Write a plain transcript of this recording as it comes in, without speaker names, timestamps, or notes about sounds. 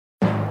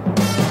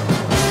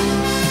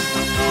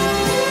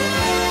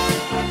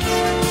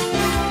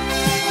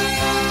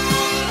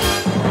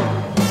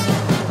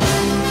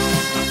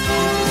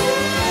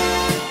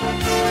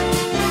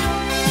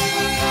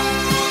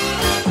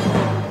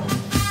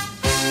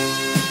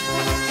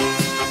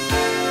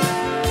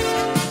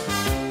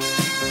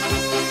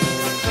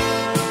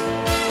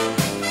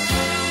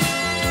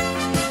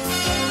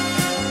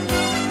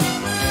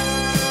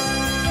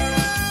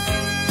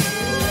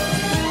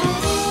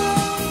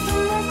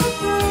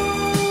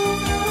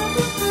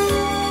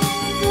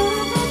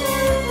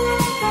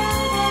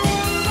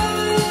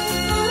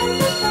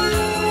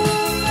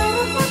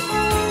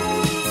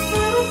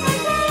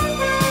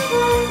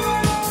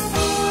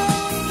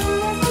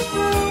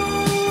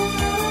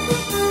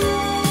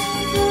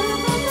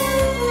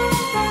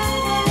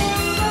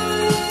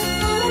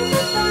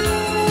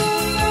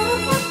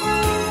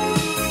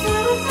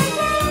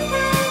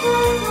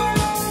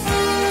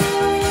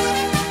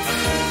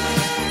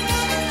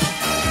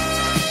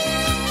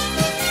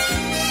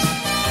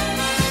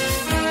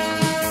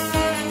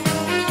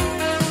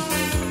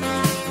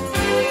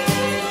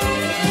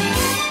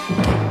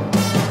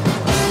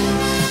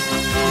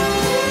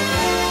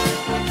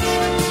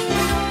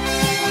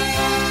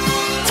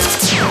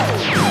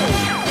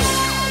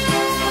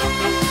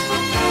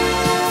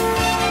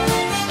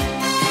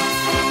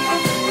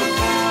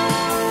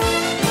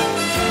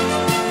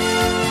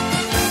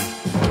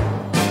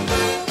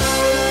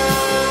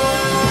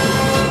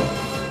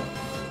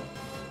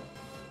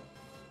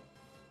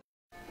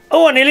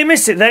Oh, I nearly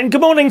missed it then.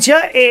 Good morning to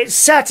you. It's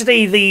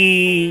Saturday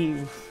the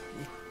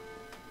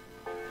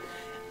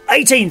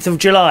 18th of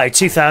July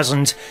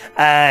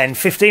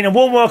 2015. A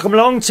warm welcome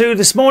along to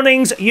this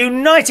morning's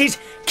United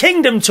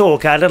Kingdom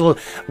Talk, our little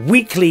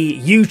weekly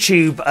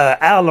YouTube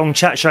hour-long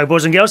chat show,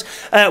 boys and girls.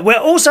 We're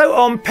also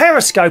on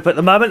Periscope at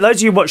the moment. Those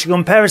of you watching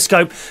on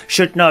Periscope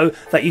should know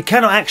that you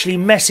cannot actually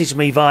message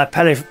me via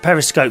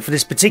Periscope for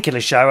this particular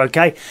show,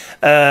 okay?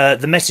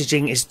 The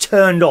messaging is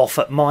turned off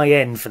at my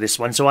end for this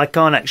one, so I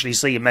can't actually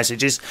see your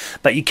messages.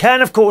 But you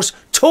can, of course,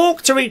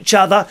 talk to each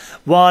other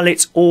while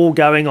it's all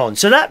going on.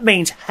 So that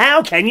means,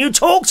 how can you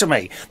talk to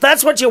me?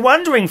 That's what you're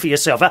wondering for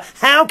yourself.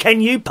 How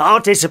can you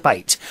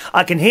participate?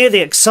 I can hear the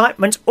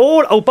excitement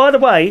all... Oh, by the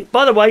way,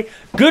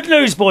 good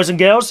news, boys and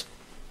girls.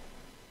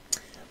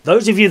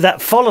 Those of you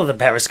that follow the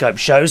Periscope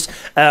shows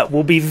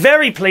will be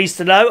very pleased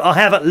to know I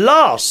have at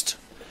last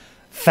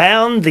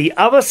found the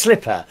other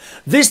slipper.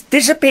 This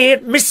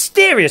disappeared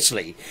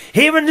mysteriously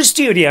here in the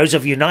studios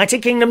of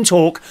United Kingdom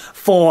Talk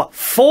for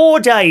 4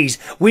 days.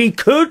 We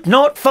could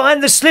not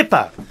find the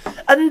slipper.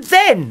 And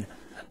then,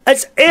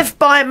 as if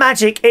by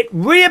magic, it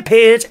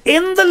reappeared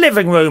in the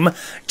living room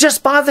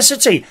just by the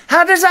settee.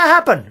 How does that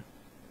happen?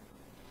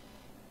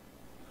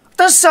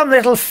 Does some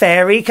little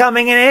fairy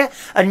coming in here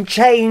and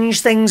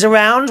change things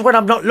around when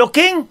I'm not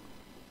looking?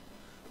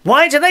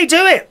 Why do they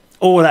do it?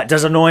 Oh, that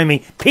does annoy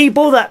me.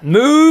 People that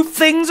move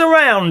things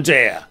around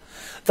here.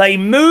 They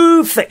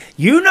move things.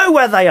 You know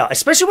where they are,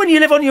 especially when you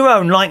live on your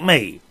own like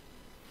me.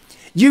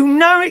 You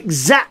know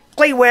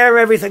exactly where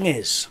everything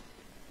is.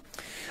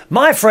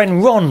 My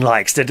friend Ron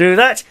likes to do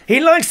that. He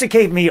likes to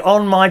keep me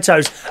on my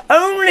toes.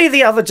 Only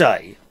the other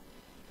day,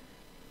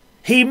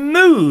 he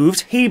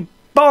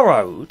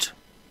borrowed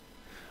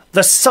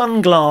the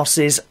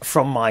sunglasses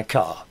from my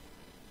car.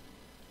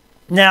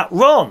 Now,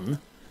 Ron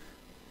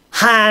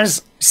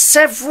has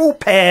several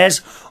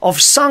pairs of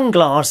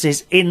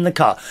sunglasses in the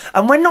car.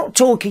 And we're not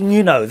talking,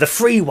 you know, the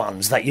free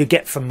ones that you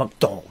get from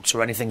McDonald's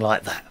or anything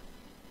like that.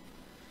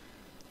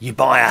 You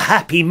buy a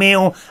Happy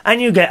Meal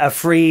and you get a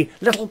free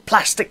little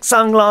plastic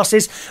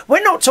sunglasses.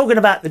 We're not talking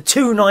about the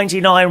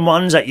 $2.99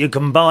 ones that you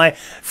can buy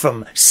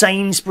from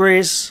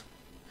Sainsbury's.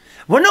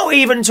 We're not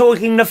even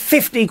talking the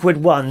 50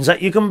 quid ones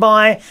that you can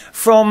buy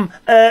from,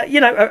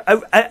 you know,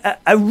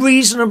 a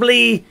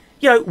reasonably,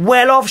 you know,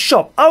 well-off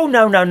shop. Oh,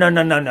 no.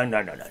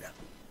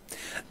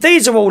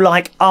 These are all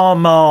like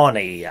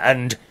Armani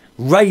and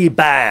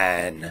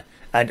Ray-Ban.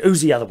 And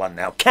who's the other one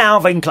now?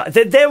 Calvin Klein.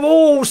 They're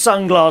all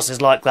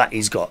sunglasses like that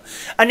he's got.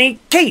 And he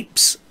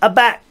keeps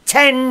about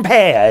 10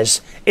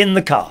 pairs in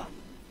the car.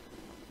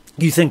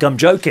 You think I'm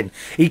joking?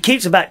 He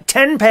keeps about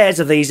 10 pairs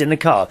of these in the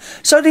car.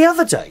 So the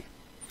other day,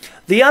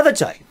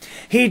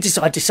 I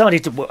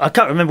decided to... I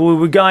can't remember, we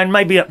were going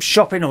maybe up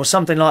shopping or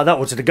something like that,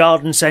 or to the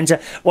garden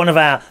centre. One of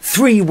our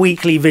 3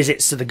 weekly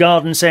visits to the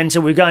garden centre.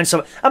 We're going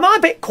somewhere. Am I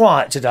a bit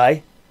quiet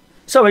today?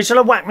 Sorry, shall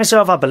I whack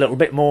myself up a little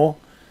bit more?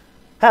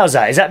 How's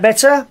that? Is that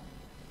better?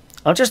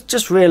 I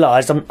just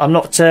realised I'm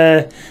not...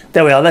 there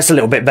we are, that's a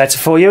little bit better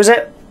for you, is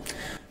it?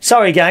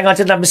 Sorry, gang, I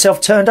didn't have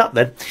myself turned up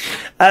then.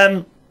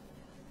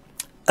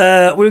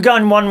 We were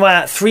going one of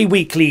our 3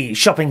 weekly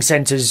shopping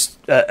centres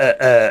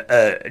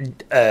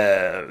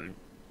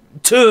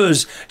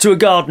tours to a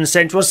garden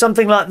centre or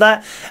something like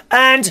that.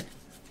 And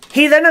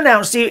he then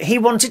announced he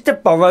wanted to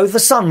borrow the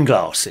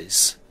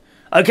sunglasses.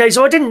 OK,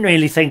 so I didn't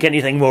really think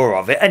anything more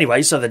of it.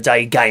 Anyway, so the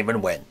day came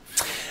and went.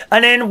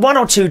 And then 1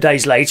 or 2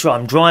 days later,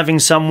 I'm driving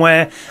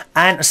somewhere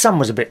and the sun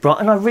was a bit bright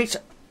and I reached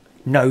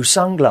no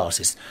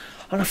sunglasses.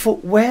 And I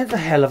thought, where the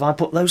hell have I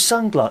put those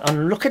sunglasses?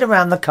 I'm looking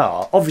around the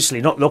car, obviously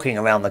not looking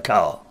around the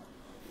car.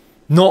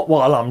 Not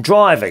while I'm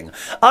driving.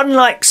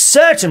 Unlike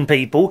certain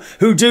people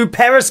who do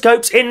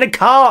periscopes in the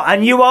car,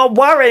 and you are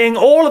worrying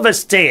all of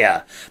us,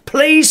 dear.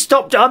 Please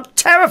stop. I'm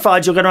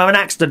terrified you're going to have an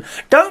accident.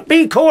 Don't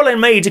be calling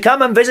me to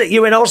come and visit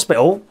you in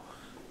hospital.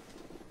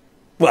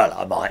 Well,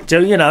 I might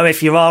do, you know,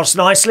 if you ask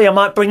nicely, I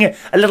might bring you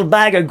a little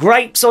bag of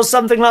grapes or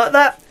something like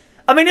that.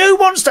 I mean, who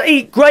wants to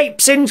eat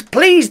grapes in...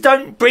 Please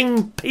don't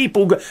bring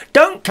people...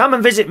 Don't come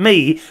and visit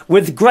me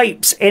with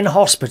grapes in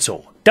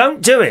hospital.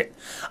 Don't do it.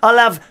 I'll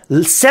have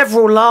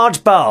several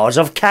large bars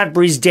of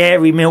Cadbury's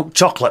Dairy Milk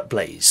Chocolate,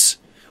 please.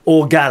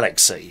 Or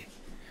Galaxy.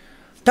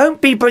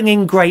 Don't be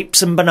bringing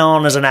grapes and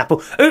bananas and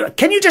apple.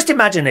 Can you just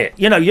imagine it?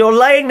 You know, you're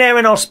laying there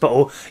in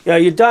hospital. You know,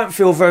 you don't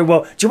feel very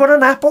well. Do you want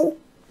an apple?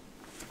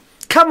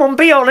 Come on,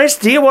 be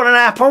honest. Do you want an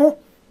apple?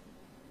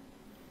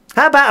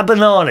 How about a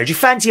banana? Do you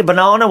fancy a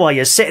banana while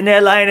you're sitting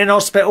there laying in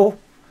hospital?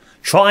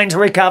 Trying to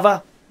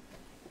recover?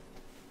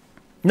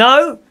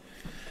 No?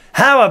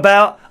 How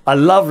about a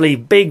lovely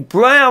big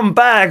brown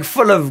bag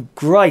full of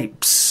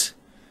grapes?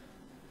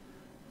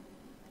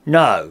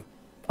 No,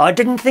 I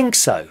didn't think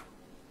so.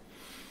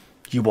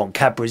 You want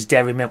Cadbury's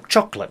Dairy Milk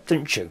Chocolate,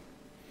 didn't you?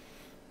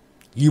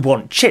 You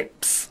want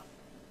chips.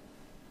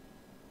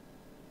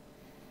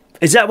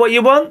 Is that what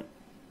you want?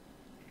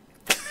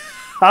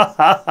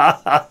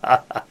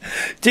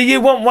 Do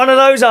you want one of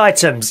those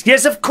items?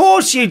 Yes, of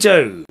course you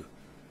do.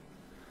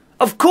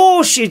 Of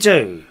course you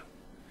do.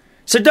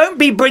 So don't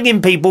be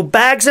bringing people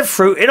bags of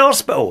fruit in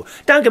hospital.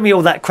 Don't give me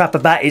all that crap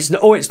about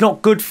it's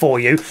not good for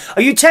you.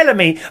 Are you telling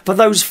me for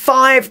those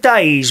 5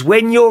 days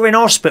when you're in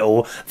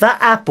hospital,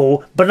 that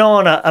apple,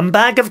 banana and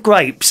bag of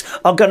grapes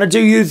are going to do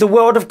you the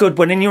world of good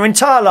when in your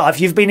entire life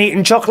you've been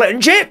eating chocolate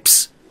and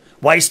chips?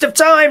 Waste of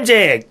time,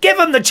 dear. Give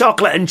them the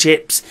chocolate and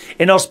chips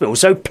in hospital.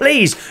 So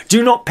please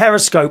do not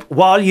Periscope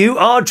while you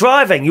are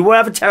driving. You will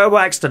have a terrible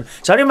accident.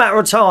 It's only a matter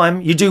of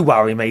time. You do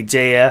worry me,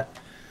 dear.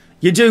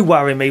 You do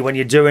worry me when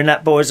you're doing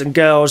that, boys and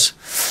girls.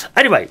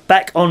 Anyway,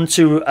 back on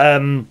to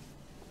our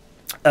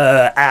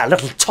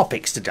little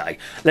topics today.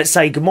 Let's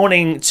say good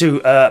morning to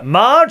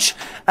Marge,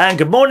 and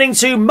good morning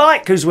to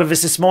Mike, who's with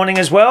us this morning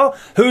as well,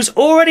 who's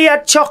already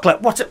had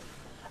chocolate. What,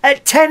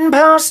 at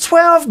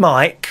 12:10,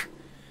 Mike?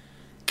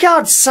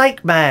 God's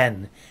sake,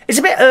 man. It's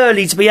a bit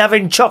early to be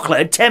having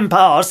chocolate at 10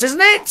 past, isn't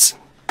it?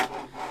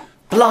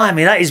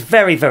 Blimey, that is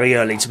very, very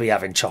early to be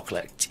having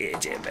chocolate. Dear,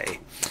 dear me.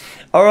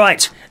 All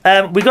right,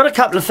 we've got a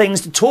couple of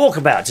things to talk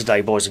about today,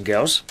 boys and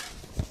girls.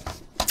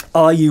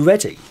 Are you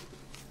ready?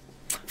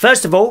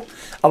 First of all,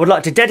 I would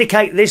like to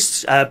dedicate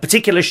this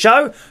particular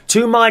show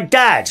to my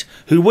dad,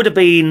 who would have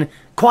been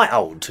quite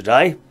old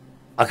today.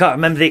 I can't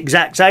remember the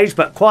exact age,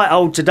 but quite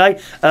old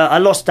today. I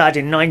lost Dad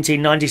in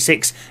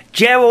 1996.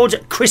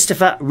 Gerald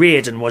Christopher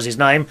Reardon was his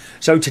name.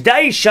 So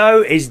today's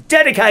show is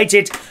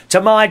dedicated to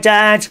my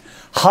dad,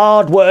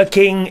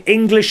 hard-working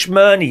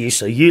Englishman. He used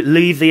to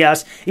leave the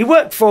house. He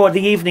worked for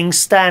the Evening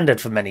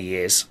Standard for many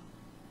years,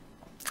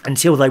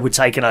 until they were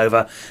taken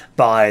over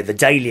by the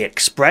Daily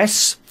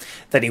Express.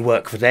 Then he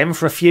worked for them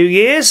for a few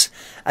years,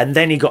 and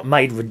then he got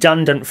made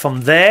redundant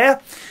from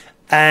there.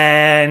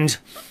 And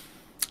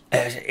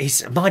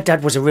my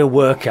dad was a real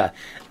worker.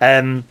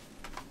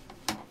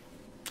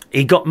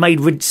 He got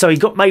made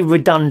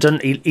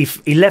redundant.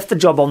 He left the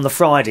job on the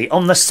Friday.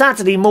 On the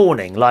Saturday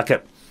morning, like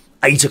at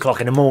 8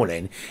 o'clock in the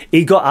morning,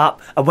 he got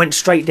up and went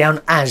straight down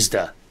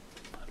Asda,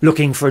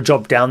 looking for a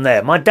job down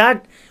there. My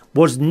dad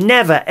was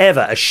never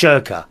ever a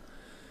shirker.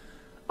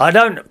 I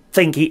don't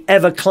think he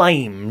ever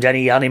claimed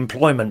any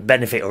unemployment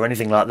benefit or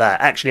anything like that.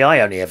 Actually,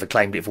 I only ever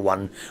claimed it for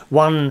one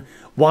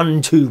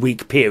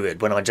 2-week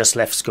period when I just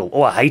left school.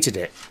 Oh, I hated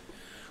it.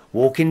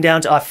 Walking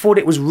down to... I thought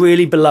it was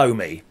really below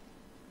me.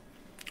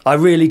 I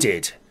really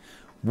did.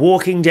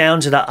 Walking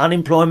down to that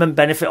unemployment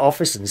benefit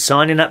office and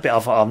signing that bit. I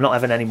thought, I'm not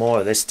having any more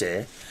of this,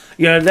 dear.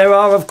 You know, there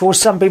are, of course,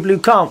 some people who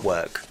can't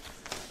work,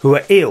 who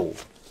are ill.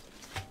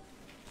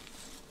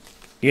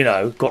 You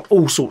know, got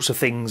all sorts of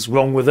things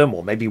wrong with them,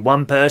 or maybe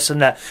one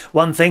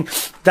thing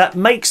that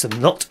makes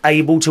them not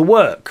able to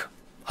work.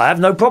 I have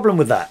no problem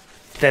with that,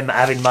 them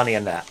having money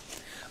and that.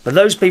 But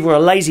those people are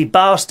lazy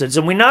bastards,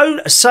 and we know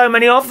so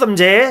many of them,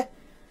 dear.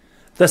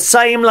 The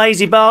same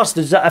lazy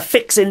bastards that are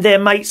fixing their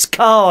mate's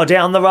car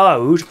down the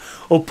road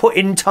or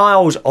putting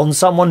tiles on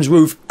someone's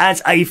roof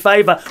as a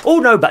favour. Oh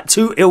no, but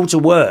too ill to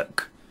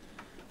work.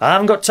 I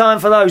haven't got time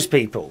for those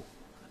people.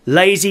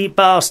 Lazy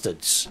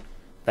bastards.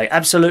 They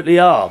absolutely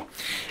are.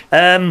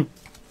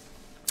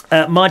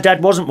 My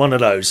dad wasn't one of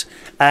those.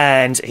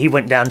 And he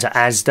went down to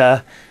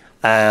Asda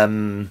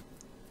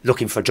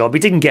looking for a job. He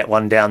didn't get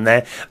one down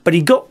there, but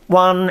he got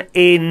one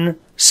in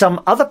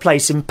some other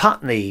place in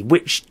Putney,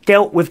 which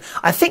dealt with,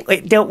 I think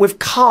it dealt with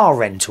car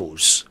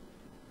rentals.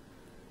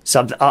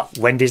 Something.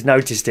 Wendy's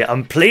noticed it.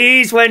 I'm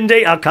pleased,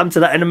 Wendy. I'll come to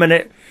that in a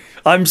minute.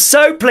 I'm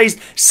so pleased.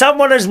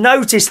 Someone has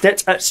noticed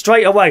it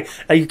straight away.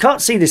 Now, you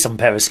can't see this on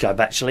Periscope,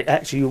 actually.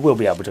 Actually, you will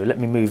be able to. Let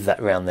me move that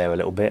around there a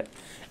little bit.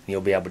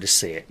 You'll be able to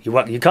see it.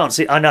 You can't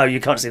see. I know you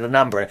can't see the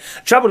number.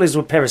 Trouble is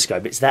with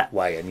Periscope, it's that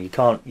way, and you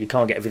can't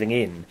get everything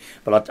in.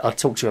 But I'll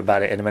talk to you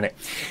about it in a minute.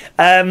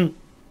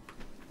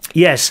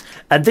 Yes,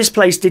 and this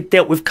place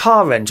dealt with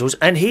car rentals,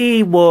 and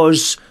he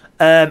got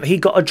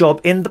a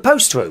job in the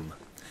post room,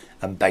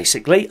 and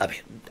basically, I mean,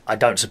 I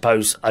don't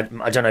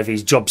know if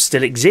his job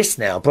still exists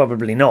now.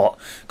 Probably not,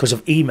 because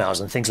of emails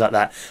and things like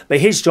that. But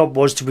his job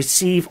was to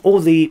receive all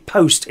the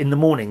post in the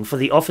morning for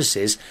the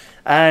offices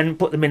and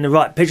put them in the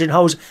right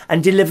pigeonholes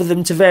and deliver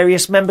them to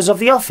various members of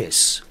the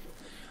office.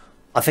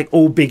 I think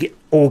all big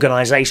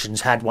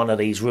organisations had one of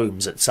these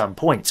rooms at some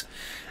point.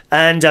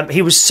 And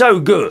he was so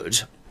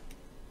good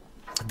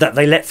that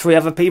they let 3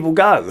 other people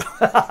go.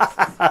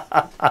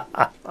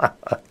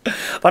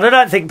 But I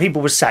don't think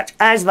people were sacked.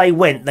 As they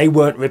went, they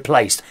weren't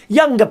replaced.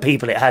 Younger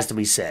people, it has to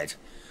be said.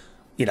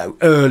 You know,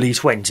 early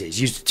 20s.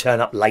 Used to turn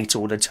up late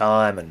all the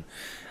time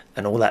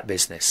and all that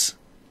business.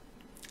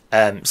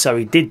 So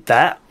he did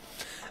that.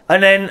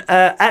 And then,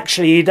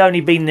 actually, he'd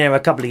only been there a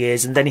couple of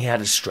years, and then he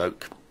had a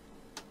stroke,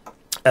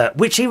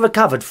 which he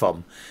recovered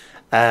from.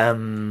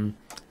 And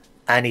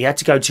he had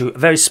to go to a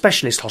very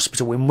specialist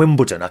hospital in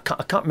Wimbledon. I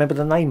can't remember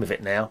the name of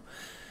it now.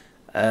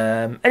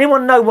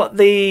 Anyone know what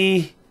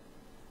the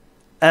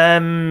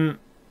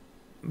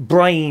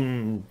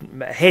brain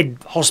head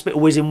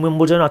hospital is in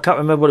Wimbledon? I can't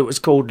remember what it was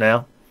called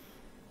now.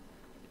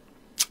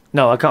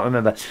 No, I can't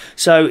remember.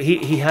 So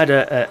he had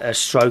a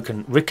stroke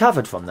and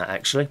recovered from that,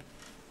 actually.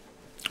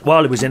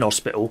 While he was in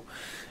hospital,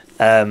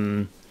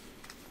 they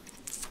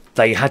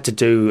had to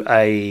do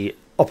a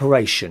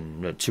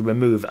operation to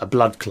remove a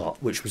blood clot,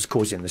 which was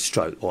causing the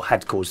stroke, or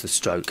had caused the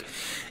stroke.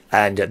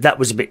 And that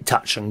was a bit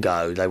touch and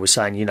go. They were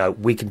saying, you know,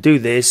 we can do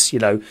this, you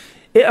know,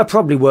 it'll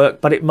probably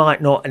work, but it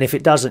might not. And if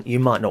it doesn't, you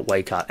might not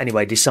wake up.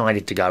 Anyway,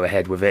 decided to go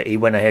ahead with it. He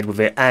went ahead with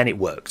it and it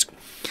worked.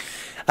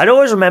 And I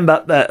always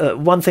remember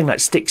one thing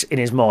that sticks in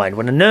his mind.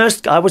 When a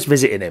nurse, I was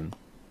visiting him.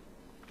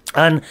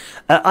 And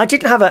I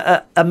didn't have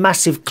a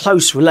massive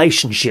close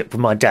relationship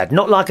with my dad.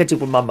 Not like I did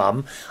with my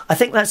mum. I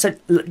think that's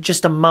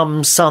just a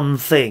mum-son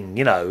thing,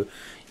 you know.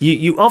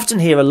 You often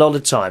hear a lot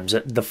of times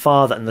that the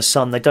father and the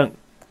son, they don't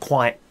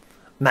quite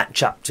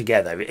match up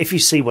together, if you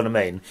see what I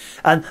mean.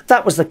 And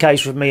that was the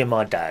case with me and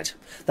my dad.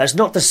 That's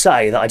not to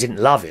say that I didn't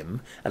love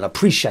him and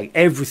appreciate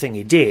everything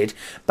he did,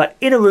 but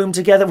in a room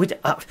together,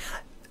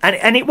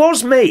 and it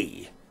was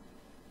me.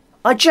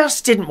 I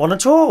just didn't want to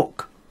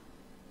talk.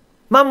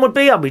 Mum would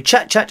be up, we'd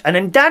chat, and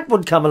then Dad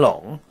would come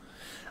along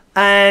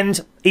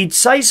and he'd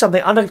say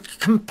something and I'd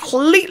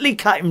completely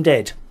cut him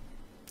dead.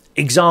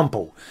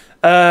 Example.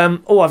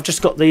 I've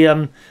just got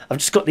the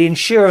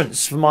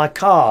insurance for my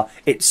car.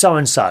 It's so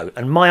and so,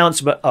 and my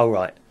answer, but oh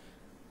right.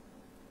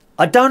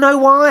 I don't know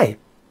why.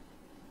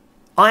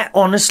 I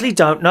honestly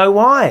don't know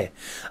why.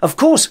 Of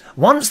course,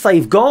 once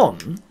they've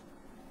gone,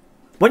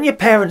 when your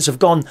parents have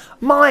gone,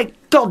 my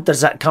God,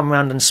 does that come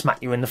round and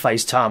smack you in the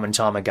face time and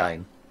time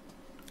again.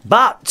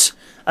 But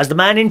as the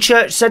man in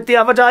church said the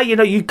other day, you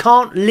know, you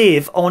can't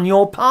live on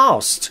your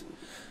past.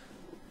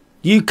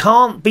 You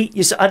can't beat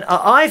yourself. And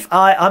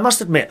I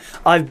must admit,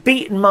 I've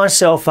beaten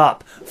myself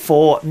up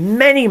for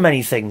many,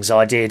 many things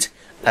I did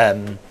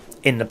in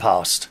the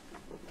past.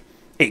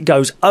 It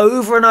goes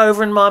over and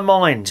over in my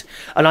mind,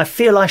 and I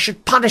feel I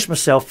should punish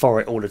myself for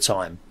it all the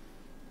time.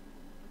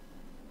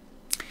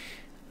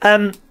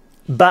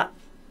 But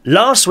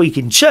last week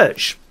in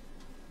church,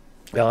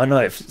 I know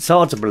it's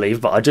hard to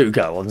believe, but I do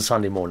go on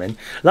Sunday morning.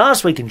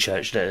 Last week in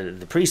church,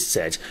 the priest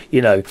said,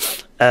 you know,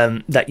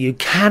 that you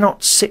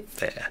cannot sit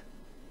there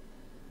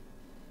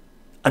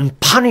and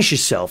punish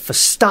yourself for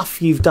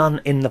stuff you've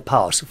done in the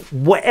past,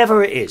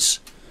 whatever it is.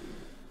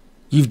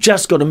 You've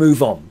just got to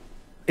move on,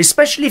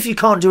 especially if you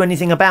can't do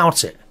anything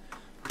about it.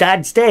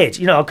 Dad's dead.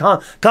 You know, I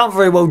can't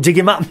very well dig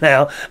him up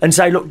now and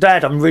say, look,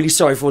 Dad, I'm really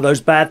sorry for all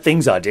those bad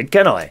things I did,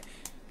 can I?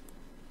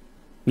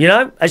 You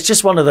know, it's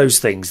just one of those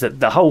things, that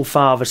the whole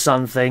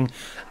father-son thing.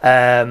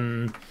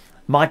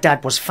 My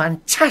dad was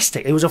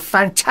fantastic. He was a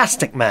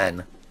fantastic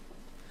man.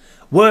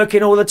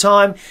 Working all the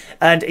time,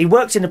 and he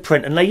worked in a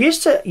print, and they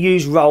used to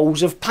use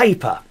rolls of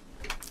paper.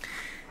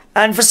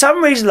 And for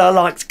some reason, I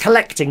liked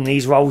collecting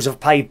these rolls of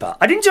paper.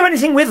 I didn't do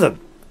anything with them.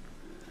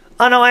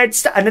 And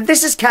and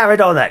this is carried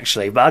on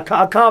actually, but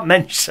I can't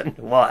mention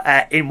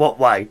in what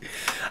way.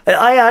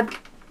 I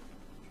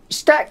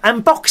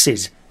had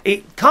boxes.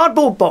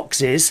 Cardboard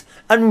boxes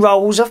and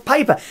rolls of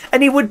paper,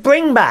 and he would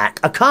bring back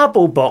a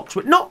cardboard box,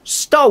 but not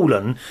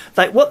stolen.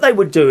 What they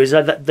would do is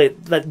that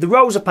the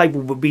rolls of paper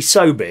would be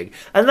so big,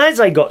 and as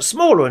they got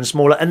smaller and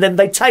smaller, and then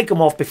they'd take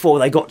them off before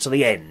they got to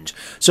the end.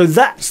 So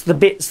that's the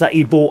bits that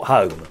he brought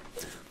home,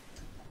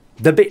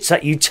 the bits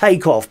that you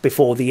take off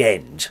before the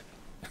end.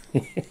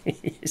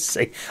 You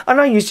see, and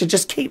I used to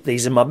just keep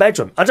these in my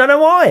bedroom. I don't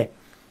know why.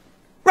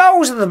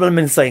 Rolls of the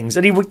blooming things,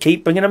 and he would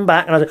keep bringing them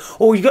back, and I'd say,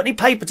 oh, you got any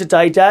paper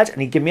today, Dad?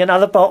 And he'd give me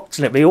another box,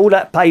 and it'd be all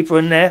that paper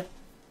in there.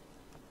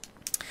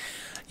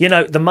 You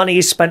know, the money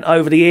he's spent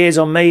over the years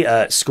on me,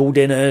 school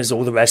dinners,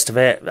 all the rest of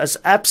it, that's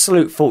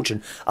absolute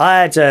fortune. I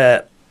had,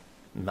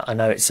 I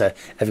know it's,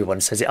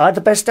 everyone says it, I had the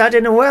best dad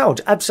in the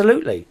world,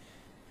 absolutely.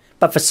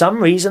 But for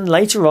some reason,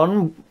 later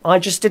on, I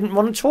just didn't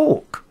want to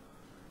talk.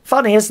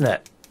 Funny, isn't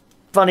it?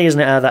 Funny, isn't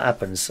it, how that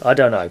happens? I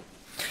don't know.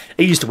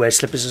 He used to wear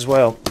slippers as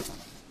well.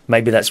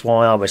 Maybe that's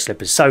why I wear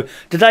slippers. So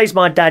today's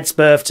my dad's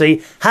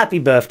birthday. Happy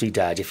birthday,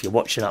 Dad. If you're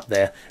watching up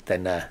there,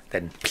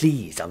 then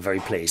please, I'm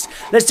very pleased.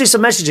 Let's do some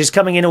messages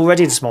coming in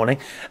already this morning.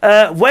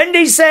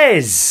 Wendy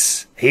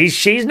says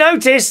she's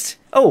noticed.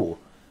 Oh,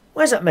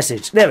 where's that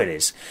message? There it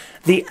is.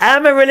 The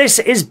amaryllis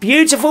is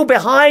beautiful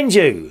behind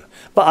you,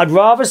 but I'd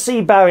rather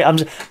see Barry.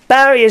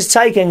 Barry is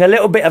taking a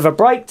little bit of a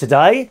break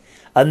today,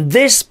 and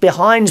this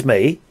behind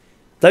me.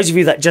 Those of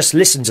you that just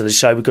listen to the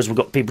show, because we've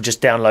got people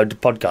just download the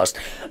podcast,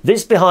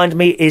 this behind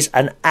me is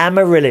an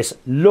amaryllis.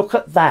 Look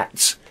at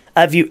that.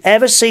 Have you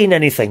ever seen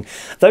anything?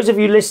 Those of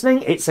you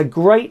listening, it's a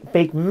great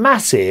big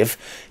massive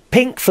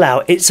pink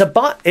flower. It's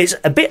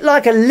a bit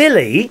like a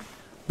lily,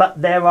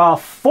 but there are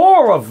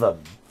 4 of them.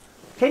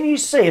 Can you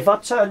see, if I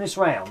turn this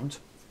round,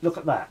 look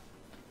at that.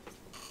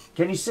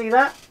 Can you see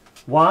that?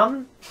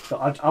 1.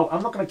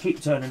 I'm not going to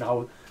keep turning the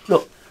whole.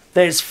 Look,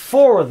 there's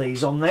 4 of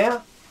these on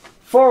there.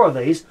 4 of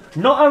these.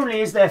 Not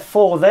only is there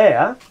 4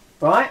 there,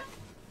 right?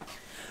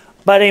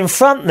 But in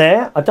front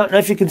there, I don't know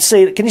if you can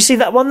see it. Can you see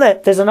that one there?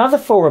 There's another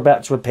 4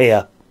 about to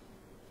appear.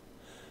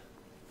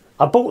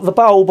 I bought the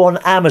bulb on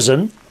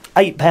Amazon,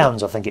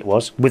 £8 I think it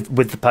was,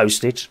 with the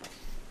postage.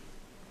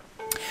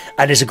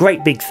 and it's a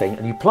great big thing,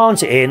 and you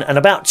plant it in, and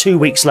about 2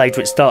 weeks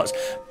later it starts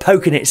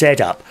poking its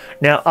head up.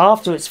 Now,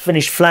 after it's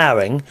finished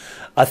flowering,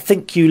 I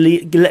think you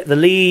let the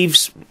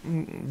leaves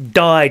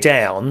die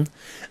down,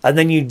 and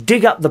then you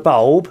dig up the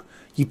bulb.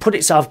 You put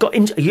it, so I've got,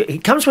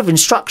 it comes with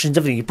instructions,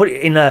 everything. You put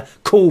it in a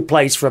cool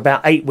place for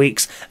about 8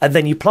 weeks, and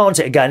then you plant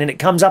it again, and it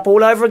comes up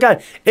all over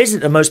again. Isn't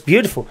it the most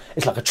beautiful?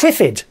 It's like a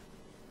triffid.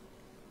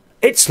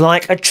 It's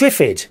like a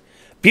triffid.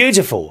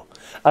 Beautiful.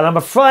 And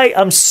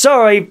I'm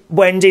sorry,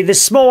 Wendy,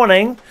 this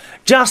morning,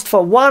 just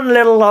for one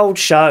little old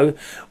show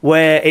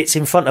where it's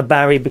in front of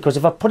Barry, because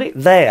if I put it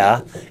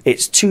there,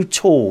 it's too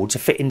tall to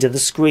fit into the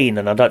screen,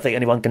 and I don't think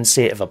anyone can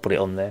see it if I put it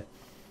on there.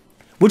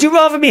 Would you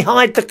rather me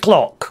hide the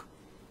clock?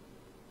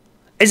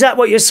 Is that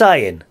what you're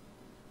saying?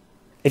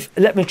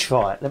 Let me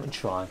try.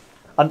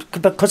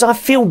 Because I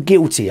feel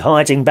guilty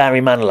hiding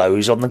Barry Manilow,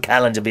 who's on the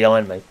calendar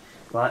behind me.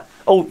 Right.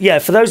 Oh, yeah,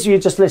 for those of you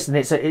just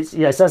listening, it's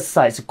as I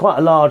say, it's quite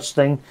a large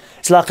thing.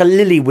 It's like a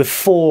lily with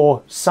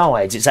 4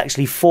 sides. It's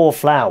actually 4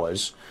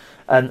 flowers.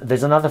 And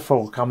there's another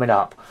 4 coming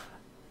up.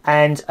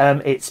 And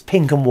it's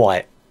pink and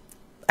white.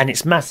 And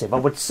it's massive. I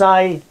would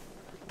say,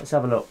 let's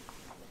have a look.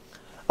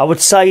 I would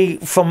say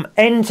from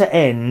end to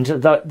end,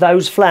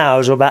 those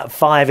flowers are about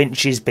 5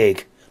 inches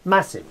big.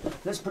 Massive.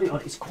 Let's put it on.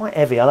 It's quite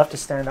heavy. I'll have to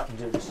stand up and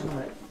do this. 1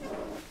 minute.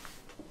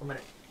 1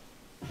 minute.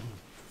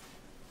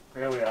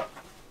 Here we are.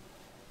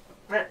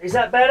 Is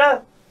that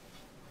better?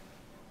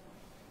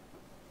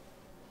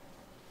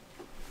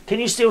 Can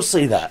you still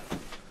see that?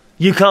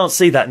 You can't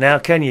see that now,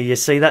 can you? You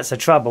see, that's the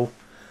trouble.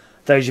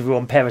 Those of you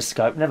on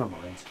Periscope, never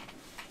mind.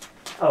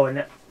 Oh,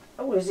 and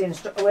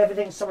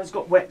everything. Someone's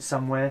got wet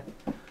somewhere.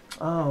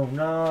 Oh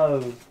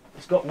no,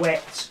 it's got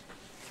wet.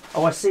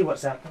 Oh, I see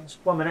what's happened.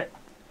 1 minute.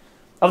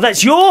 Oh,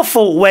 that's your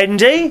fault,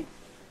 Wendy.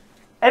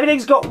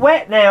 Everything's got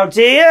wet now,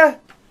 dear.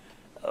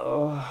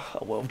 Oh,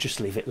 well, just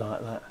leave it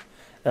like that.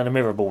 And the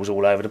mirror ball's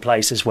all over the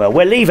place as well.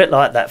 We'll leave it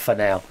like that for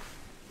now.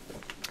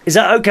 Is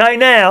that okay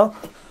now?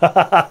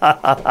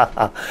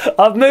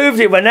 I've moved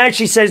it. Well, now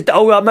she says,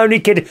 oh, I'm only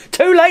kidding.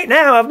 Too late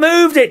now. I've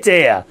moved it,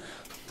 dear.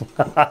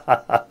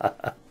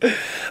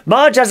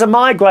 Marge has a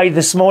migraine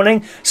this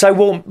morning, so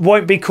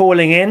won't be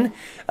calling in.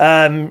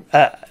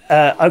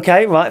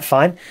 Okay, right,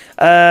 fine.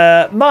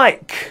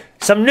 Mike,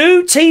 some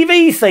new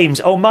TV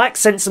themes. Oh, Mike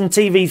sent some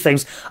TV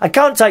themes. I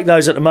can't take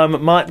those at the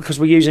moment, Mike, because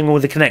we're using all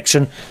the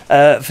connection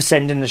for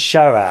sending the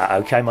show out.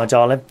 Okay, my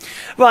darling.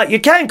 Right, you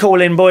can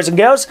call in, boys and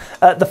girls.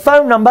 The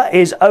phone number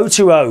is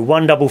 020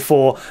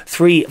 144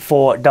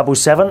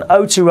 3477.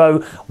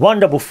 020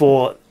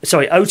 144.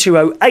 Sorry,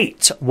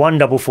 0208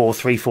 144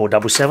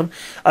 3477.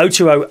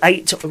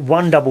 0208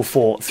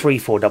 144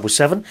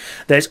 3477.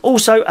 There's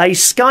also a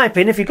Skype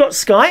in. If you've got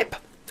Skype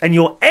and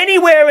you're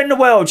anywhere in the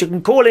world, you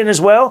can call in as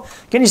well.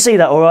 Can you see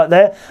that all right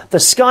there? The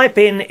Skype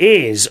in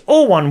is,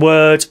 all one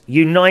word,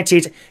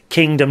 United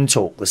Kingdom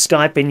Talk. The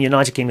Skype in,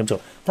 United Kingdom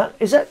Talk.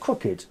 Is that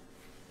crooked?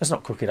 That's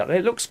not crooked up there.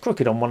 It looks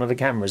crooked on one of the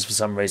cameras for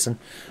some reason.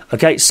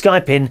 Okay,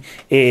 Skype in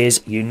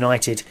is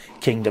United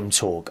Kingdom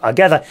Talk. I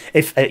gather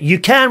if you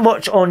can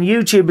watch on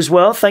YouTube as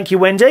well. Thank you,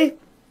 Wendy.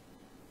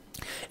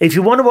 If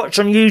you want to watch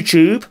on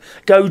YouTube,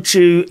 go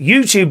to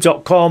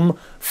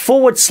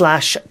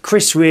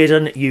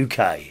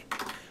youtube.com/chrisreardonuk.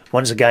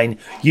 Once again,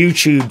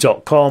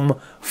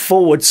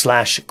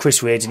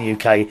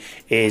 youtube.com/chrisreardonuk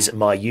is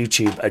my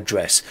YouTube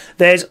address.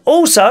 There's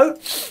also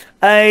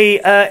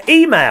a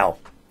email.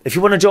 If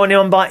you want to join in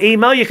on by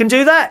email, you can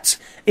do that.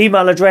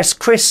 Email address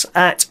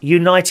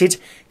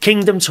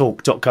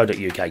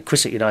chris@unitedkingdomtalk.co.uk.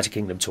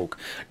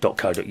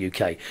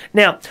 chris@unitedkingdomtalk.co.uk.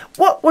 Now,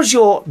 what was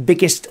your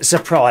biggest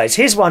surprise?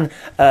 Here's one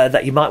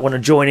that you might want to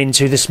join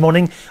into this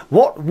morning.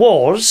 What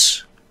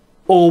was,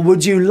 or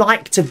would you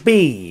like to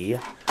be,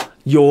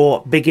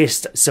 your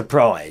biggest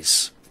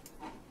surprise?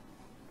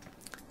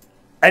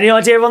 Any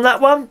idea on that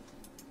one?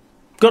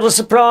 Got a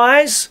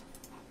surprise?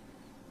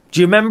 Do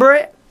you remember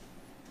it?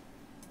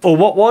 Or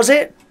what was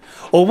it?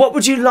 Or what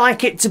would you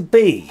like it to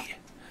be?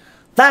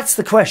 That's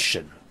the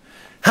question.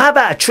 How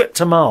about a trip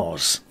to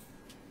Mars?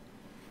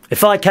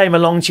 If I came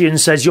along to you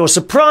and says, your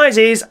surprise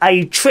is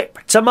a trip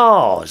to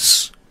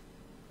Mars,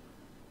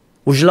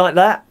 would you like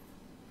that?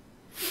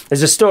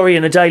 There's a story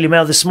in the Daily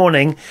Mail this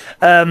morning.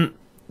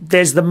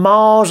 There's the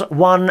Mars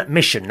 1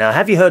 mission. Now,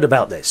 have you heard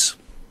about this?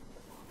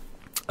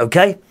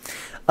 Okay.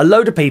 A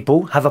load of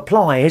people have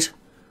applied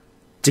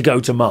to go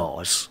to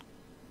Mars.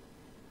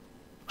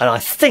 And I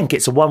think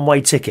it's a one-way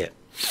ticket.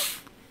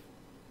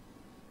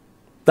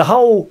 The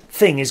whole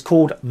thing is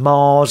called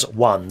Mars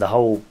 1. The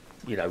whole,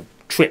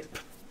 trip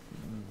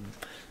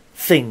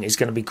thing is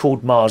going to be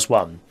called Mars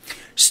 1.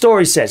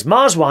 Story says,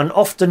 Mars 1,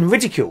 often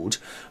ridiculed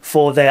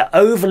for their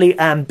overly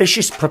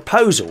ambitious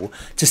proposal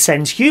to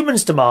send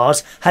humans to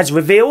Mars, has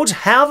revealed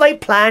how they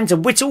plan to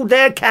whittle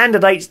their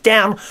candidates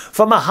down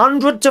from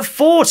 100 to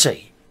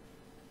 40.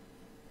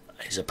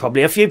 There's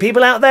probably a few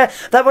people out there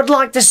that would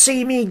like to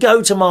see me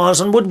go to Mars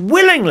and would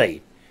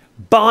willingly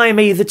buy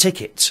me the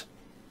ticket.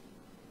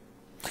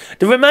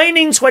 The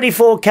remaining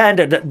 24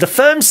 candidates, the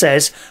firm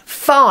says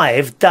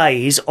 5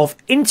 days of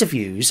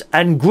interviews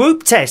and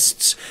group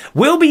tests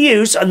will be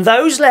used, and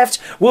those left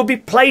will be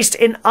placed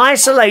in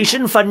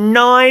isolation for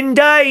 9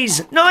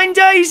 days. 9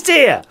 days,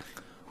 dear.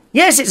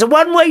 Yes, it's a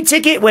one-way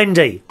ticket,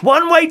 Wendy.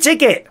 One-way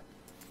ticket.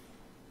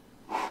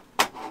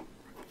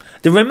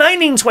 The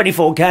remaining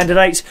 24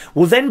 candidates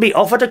will then be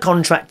offered a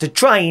contract to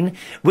train,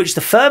 which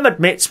the firm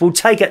admits will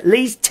take at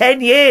least 10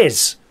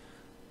 years.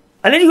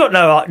 And then you've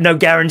got no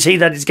guarantee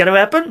that it's going to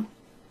happen.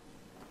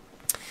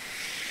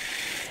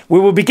 We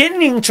will be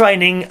beginning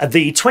training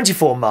the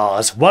 24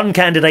 Mars, 1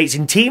 candidate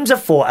in teams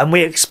of 4, and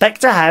we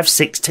expect to have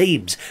 6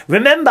 teams.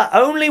 Remember,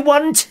 only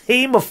 1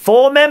 team of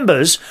 4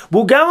 members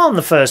will go on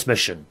the first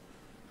mission.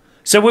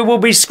 So we will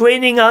be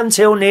screening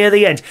until near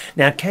the end.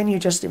 Now, can you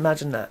just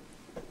imagine that?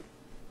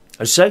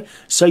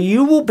 So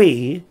you will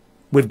be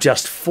with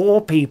just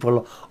 4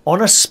 people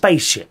on a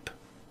spaceship,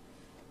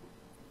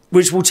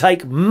 which will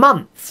take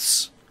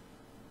months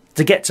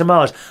to get to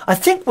Mars. I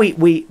think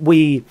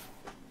we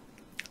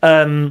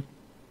don't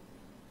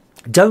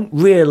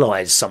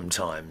realise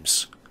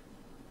sometimes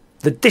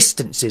the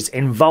distances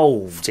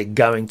involved in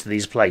going to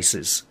these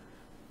places.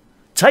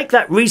 Take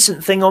that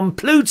recent thing on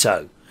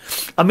Pluto.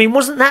 I mean,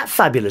 wasn't that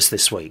fabulous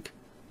this week?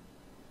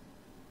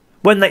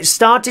 When they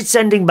started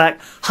sending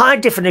back high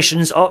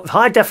definition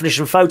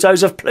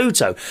photos of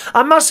Pluto.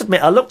 I must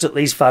admit, I looked at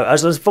these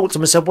photos and I thought to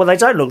myself, well, they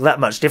don't look that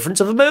much different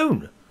to the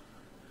moon.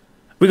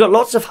 We got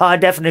lots of high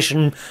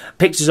definition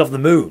pictures of the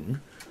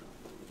moon.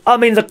 I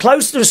mean, the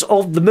closeness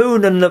of the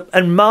moon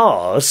and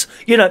Mars,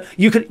 you know,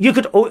 you could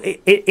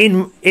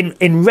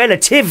in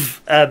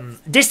relative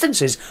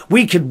distances,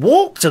 we could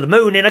walk to the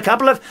moon in a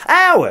couple of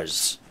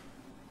hours.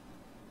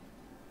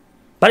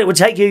 But it would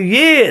take you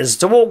years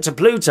to walk to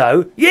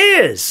Pluto.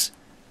 Years.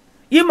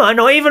 You might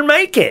not even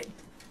make it.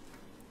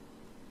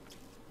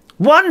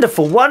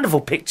 Wonderful,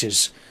 wonderful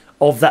pictures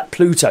of that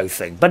Pluto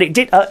thing. But it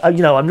did,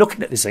 you know, I'm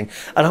looking at this thing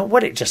and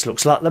well, it just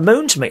looks like the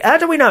moon to me. How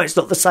do we know it's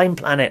not the same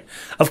planet?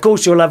 Of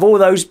course, you'll have all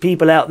those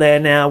people out there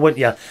now, won't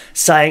you,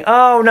 saying,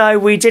 oh, no,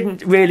 we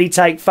didn't really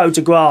take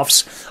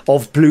photographs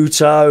of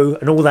Pluto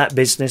and all that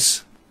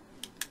business.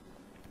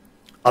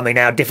 I mean,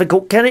 how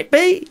difficult can it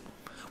be?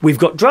 We've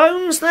got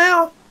drones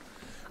now.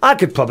 I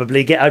could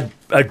probably get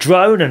a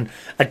drone and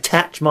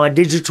attach my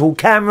digital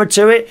camera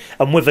to it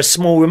and with a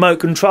small remote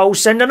control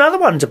send another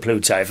one to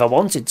Pluto if I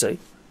wanted to.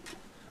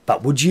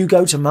 But would you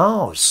go to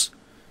Mars?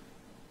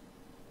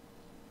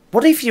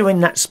 What if you're in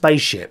that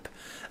spaceship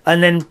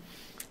and then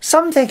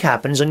something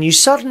happens and you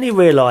suddenly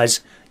realise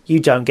you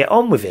don't get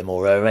on with him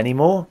or her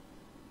anymore?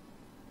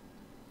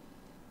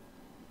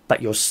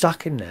 But you're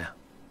stuck in there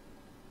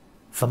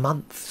for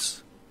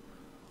months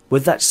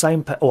with that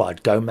same... Oh,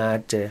 I'd go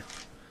mad, dear.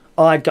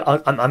 I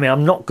mean,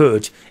 I'm not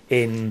good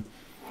in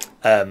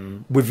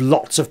with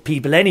lots of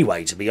people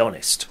anyway, to be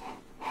honest.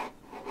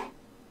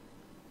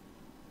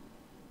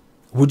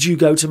 Would you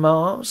go to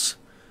Mars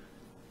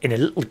in a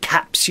little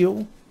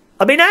capsule?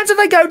 I mean, how do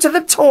they go to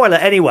the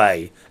toilet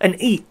anyway and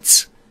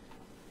eat?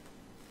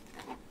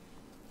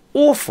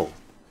 Awful.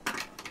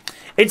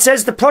 It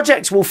says the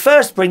project will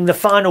first bring the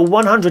final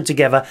 100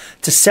 together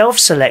to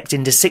self-select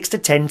into 6 to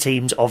 10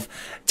 teams of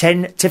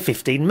 10 to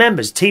 15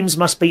 members. Teams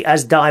must be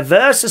as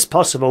diverse as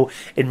possible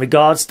in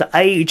regards to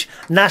age,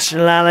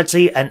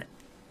 nationality and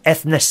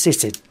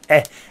ethnicity.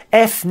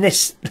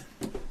 Ethnicity.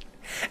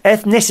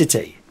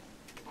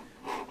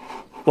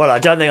 Well, I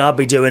don't think I'll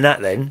be doing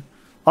that then.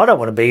 I don't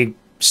want to be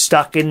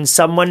stuck in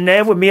someone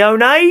there with my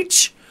own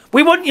age.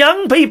 We want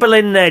young people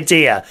in there,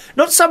 dear.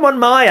 Not someone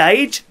my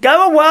age.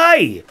 Go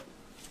away.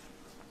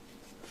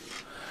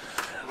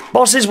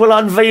 Bosses will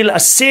unveil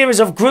a series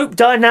of group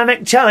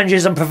dynamic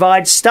challenges and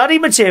provide study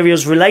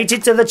materials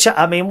related to the...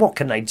 I mean, what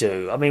can they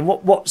do? I mean,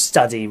 what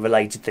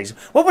study-related things?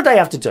 What would they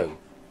have to do?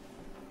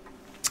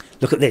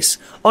 Look at this.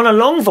 On a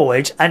long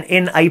voyage and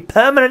in a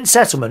permanent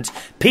settlement,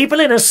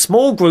 people in a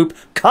small group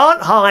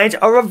can't hide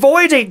or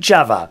avoid each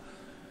other.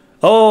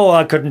 Oh,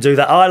 I couldn't do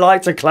that. I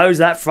like to close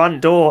that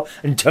front door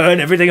and turn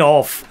everything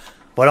off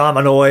when I'm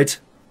annoyed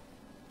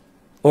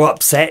or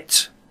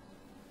upset.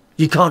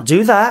 You can't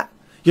do that.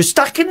 You're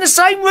stuck in the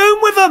same room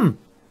with them.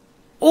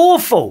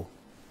 Awful.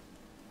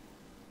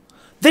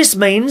 This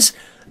means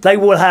they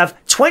will have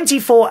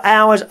 24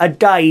 hours a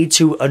day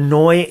to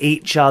annoy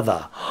each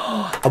other.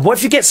 And what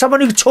if you get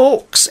someone who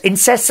talks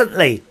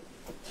incessantly?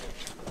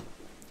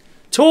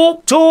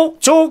 Talk,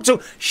 talk, talk,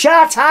 talk.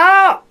 Shut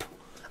up.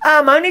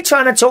 I'm only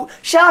trying to talk.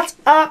 Shut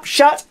up,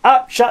 shut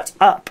up, shut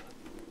up.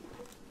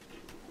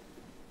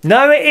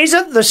 No, it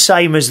isn't the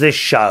same as this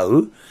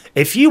show.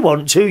 If you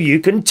want to, you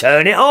can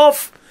turn it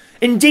off.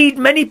 Indeed,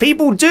 many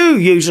people do,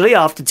 usually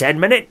after 10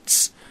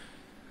 minutes.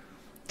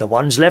 The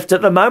ones left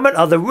at the moment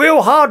are the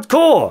real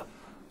hardcore,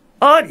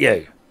 aren't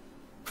you?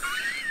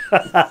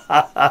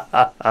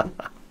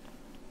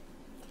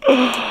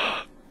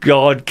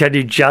 God, can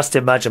you just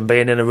imagine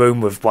being in a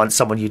room with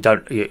someone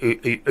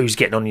who's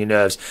getting on your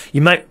nerves?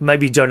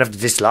 Maybe you don't have to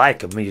dislike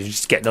them, you're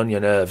just getting on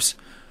your nerves.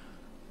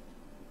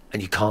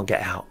 And you can't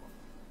get out.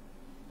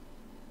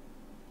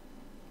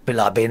 bit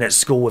like being at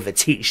school with a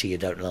teacher you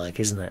don't like,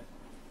 isn't it?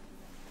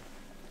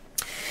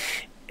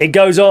 It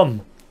goes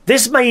on.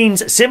 This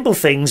means simple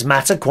things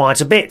matter quite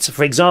a bit.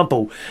 For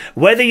example,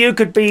 whether you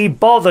could be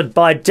bothered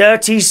by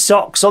dirty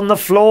socks on the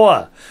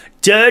floor,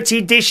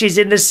 dirty dishes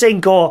in the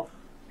sink, or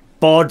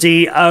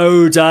body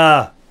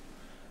odour.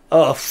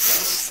 Oh,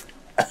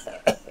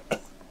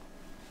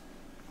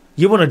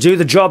 you want to do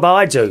the job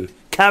I do.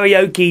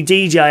 Karaoke,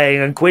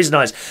 DJing and quiz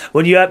nights.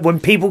 When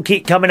people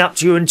keep coming up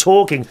to you and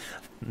talking,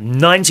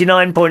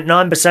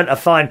 99.9% are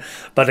fine,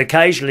 but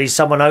occasionally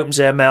someone opens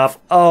their mouth.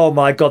 Oh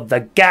my God, the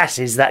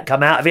gases that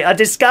come out of it are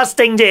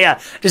disgusting, dear.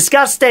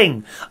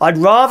 Disgusting. I'd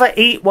rather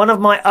eat one of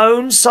my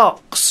own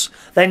socks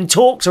than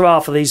talk to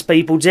half of these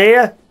people,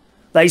 dear.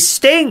 They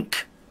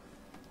stink.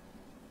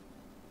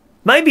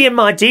 Maybe in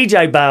my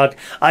DJ bag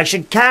I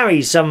should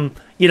carry some,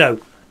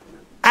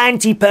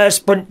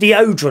 antiperspirant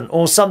deodorant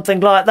or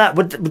something like that.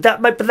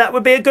 That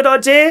would be a good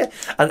idea.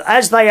 And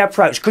as they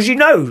approach, because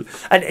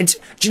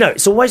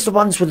it's always the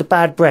ones with the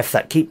bad breath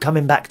that keep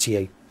coming back to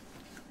you.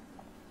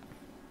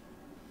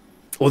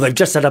 Or they've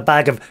just had a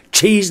bag of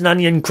cheese and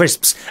onion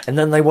crisps and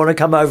then they want to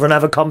come over and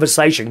have a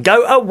conversation.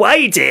 Go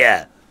away,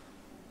 dear.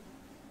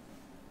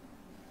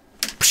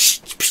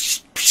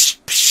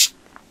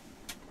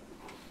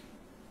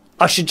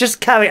 I should just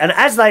carry it, and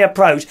as they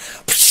approach,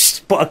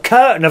 put a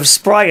curtain of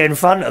spray in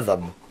front of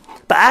them.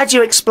 But how do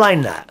you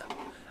explain that?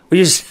 Will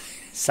you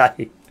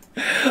say,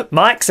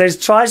 Mike says,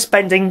 try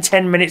spending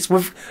 10 minutes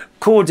with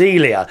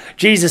Cordelia.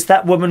 Jesus,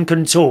 that woman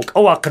can talk.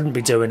 Oh, I couldn't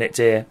be doing it,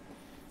 dear.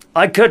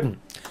 I couldn't.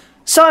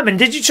 Simon,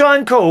 did you try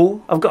and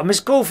call? I've got a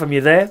missed call from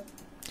you there.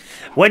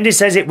 Wendy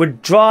says it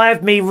would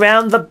drive me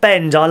round the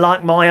bend. I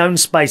like my own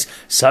space.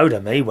 So do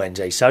me,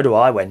 Wendy. So do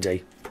I,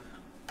 Wendy.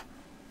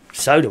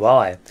 So do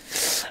I.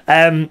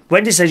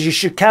 Wendy says you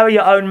should carry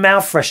your own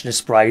mouth freshener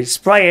spray.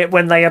 Spray it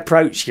when they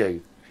approach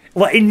you.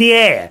 What, in the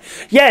air?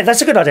 Yeah,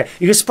 that's a good idea.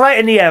 You can spray it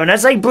in the air, and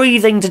as they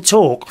breathe in to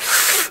talk,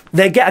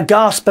 they get a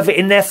gasp of it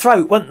in their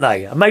throat, won't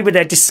they? And maybe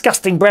their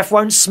disgusting breath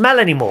won't smell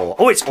anymore.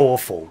 Oh, it's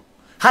awful.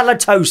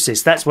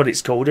 Halitosis, that's what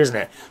it's called, isn't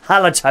it?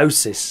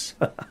 Halitosis.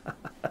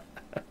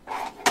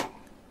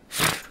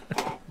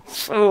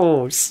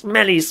 Oh,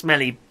 smelly,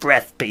 smelly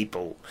breath,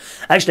 people.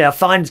 Actually, I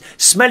find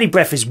smelly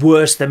breath is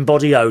worse than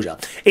body odour.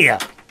 Here,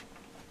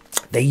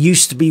 there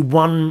used to be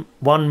one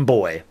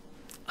boy.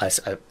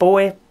 A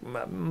boy,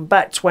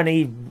 about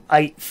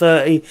 28,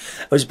 30. There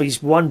was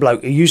this one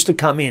bloke who used to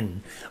come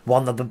in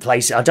one of the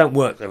places. I don't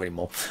work there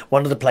anymore.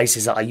 One of the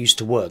places that I used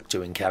to work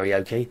doing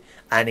karaoke.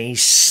 And he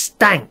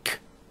stank.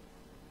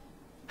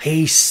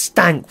 He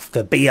stank.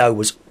 The BO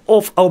was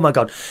off. Oh, my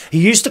God. He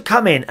used to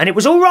come in, and it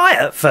was all right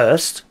at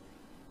first.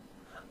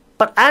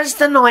 But as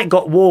the night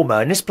got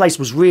warmer, and this place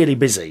was really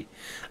busy,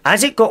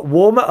 as it got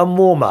warmer and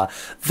warmer,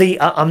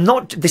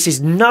 this is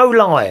no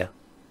lie,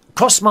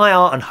 cross my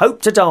heart and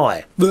hope to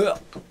die. No,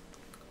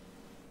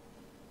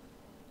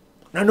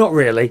 not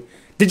really.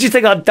 Did you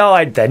think I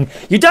died then?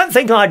 You don't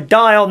think I'd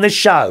die on this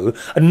show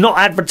and not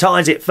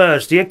advertise it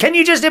first, do you? Can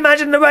you just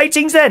imagine the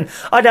ratings then?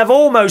 I'd have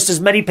almost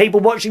as many people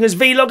watching as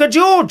Vlogger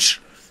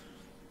George.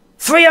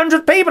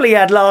 300 people he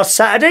had last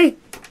Saturday.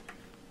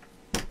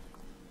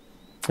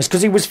 It's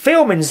because he was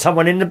filming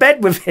someone in the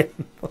bed with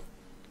him.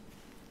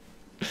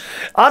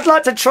 I'd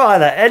like to try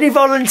that. Any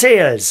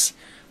volunteers?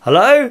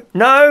 Hello?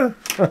 No?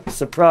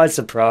 Surprise,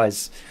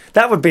 surprise.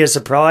 That would be a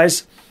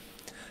surprise.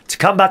 To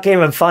come back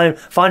here and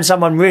find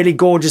someone really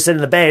gorgeous in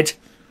the bed.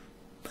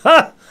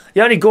 Ha!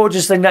 The only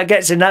gorgeous thing that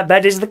gets in that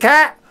bed is the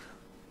cat.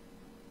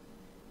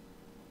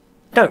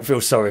 Don't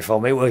feel sorry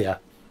for me, will you?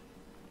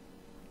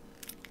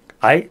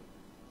 Eh?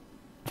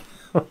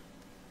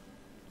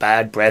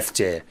 Bad breath,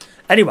 dear.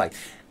 Anyway,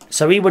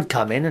 so he would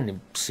come in and he'd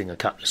sing a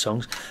couple of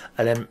songs,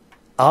 and then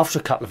after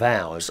a couple of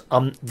hours,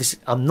 I'm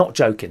not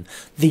joking,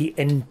 the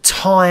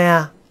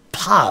entire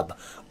pub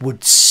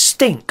would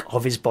stink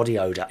of his body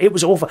odour. It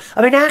was awful.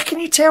 I mean, how can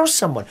you tell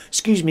someone,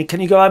 excuse me,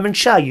 can you go home and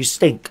shower? You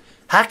stink.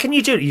 How can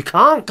you do it? You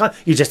can't.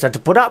 You just have to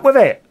put up with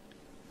it.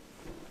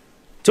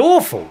 It's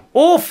awful.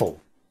 Awful.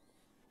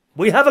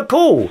 We have a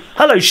call.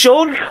 Hello,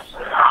 Sean.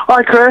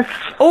 Hi, Chris.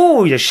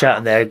 Oh, you're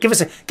shouting there. Give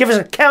us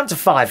a count to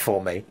 5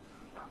 for me.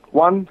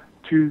 1,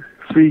 2,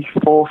 3,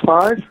 4,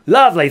 5.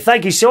 Lovely.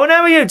 Thank you, Sean.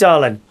 How are you,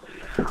 darling?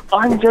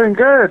 I'm doing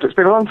good. It's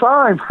been a long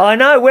time. I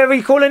know. Where are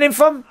you calling in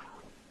from?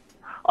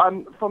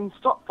 I'm from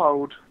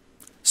Stockfold.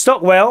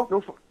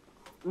 Stockwell?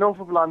 North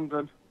of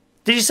London.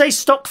 Did you say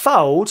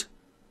Stockfold?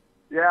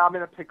 Yeah, I'm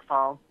in a pig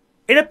farm.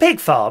 In a pig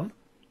farm?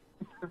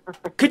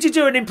 Could you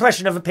do an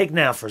impression of a pig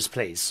now for us,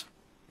 please?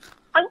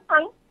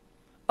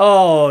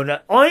 Oh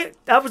no!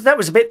 That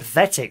was a bit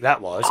pathetic.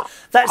 That was.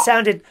 That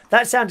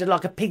sounded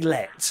like a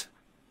piglet.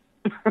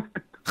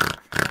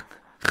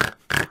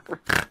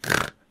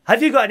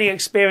 Have you got any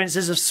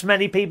experiences of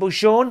smelly people,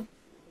 Sean?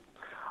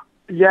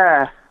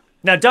 Yeah.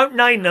 Now, don't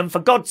name them, for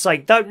God's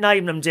sake. Don't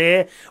name them,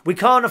 dear. We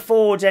can't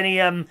afford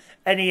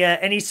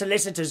any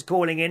solicitors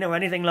calling in or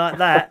anything like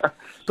that.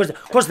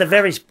 Because they're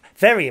very,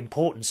 very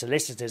important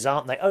solicitors,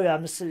 aren't they? Oh,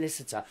 I'm a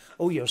solicitor.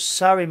 Oh, you're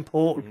so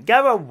important.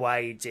 Go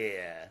away,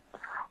 dear.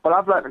 Well,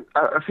 I've learned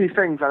a few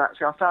things, and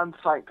actually I found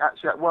something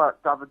actually at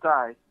work the other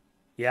day.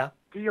 Yeah.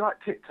 Do you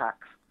like Tic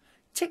Tacs?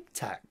 Tic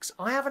Tacs?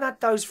 I haven't had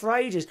those for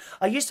ages.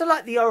 I used to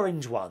like the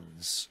orange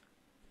ones.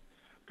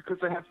 Because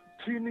they have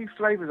 2 new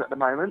flavours at the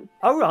moment.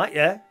 Oh, right,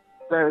 yeah.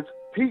 There's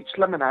peach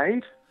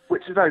lemonade,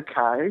 which is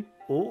okay.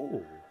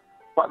 Ooh.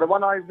 But the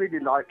one I really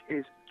like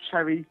is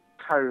cherry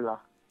cola.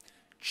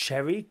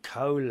 Cherry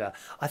cola.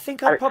 I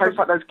think And I it probably... tastes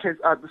like those kids,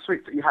 the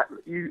sweets that you had.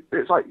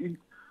 It's like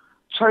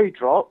cherry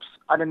drops,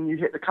 and then you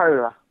hit the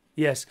cola.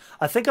 Yes,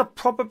 I think I'd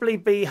probably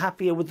be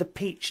happier with the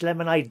peach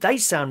lemonade. They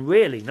sound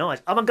really nice.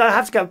 I'm going to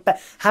have to go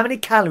back. How many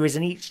calories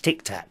in each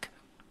Tic Tac?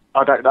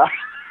 I don't know.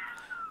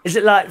 Is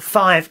it like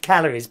 5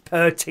 calories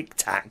per Tic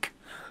Tac?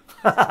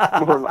 More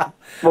Well,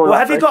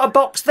 have likely. you got a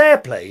box there,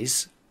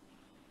 please?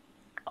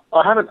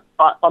 I haven't.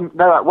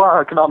 They're at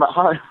work and I'm at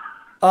home.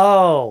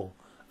 Oh.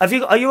 Are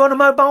you on a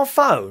mobile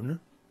phone?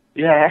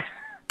 Yeah,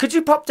 Could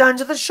you pop down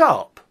to the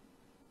shop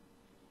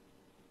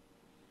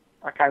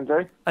I can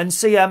do. and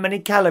see how many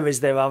calories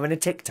there are in a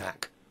Tic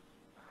Tac?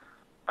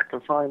 I can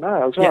find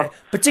out as well. Yeah,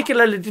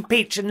 particularly the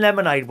peach and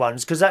lemonade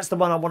ones, because that's the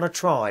one I want to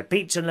try.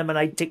 Peach and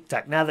lemonade Tic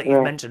Tac, now that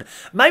you've mentioned it.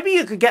 Maybe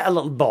you could get a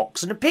little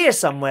box and appear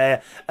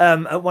somewhere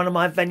at one of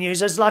my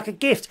venues as like a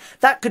gift.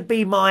 That could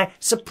be my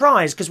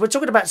surprise, because we're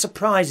talking about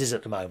surprises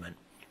at the moment.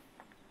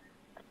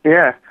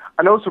 Yeah,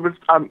 and also with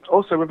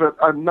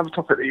another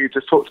topic that you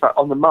just talked about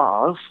on the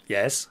Mars.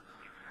 Yes.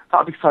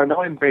 That'd be so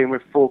annoying being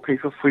with 4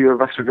 people for the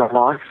rest of your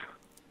life.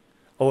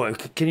 Or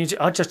can you?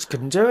 I just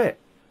couldn't do it.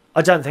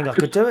 I don't think I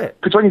could do it.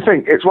 Because when you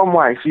think it's one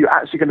way, so you're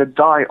actually going to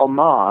die on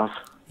Mars.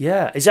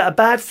 Yeah. Is that a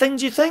bad thing,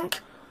 do you think?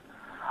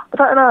 I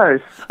don't know.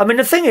 I mean,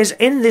 the thing is,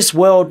 in this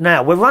world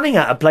now, we're running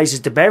out of places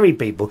to bury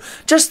people.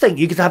 Just think,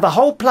 you could have a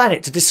whole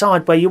planet to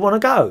decide where you want to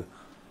go.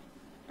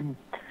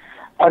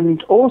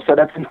 And also,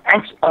 there's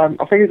I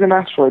think it's an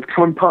asteroid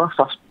coming past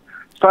us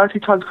 30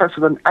 times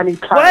closer than any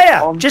planet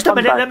Where? on Just a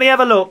minute, Sunday. let me have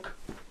a look.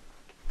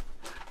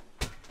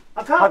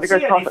 I can't Apparently see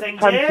goes past anything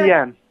at 10 here.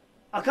 p.m.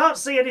 I can't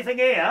see anything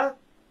here.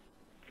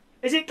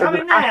 Is it There's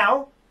coming an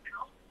now?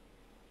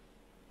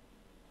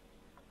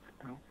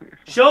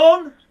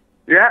 Sean?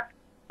 Yeah.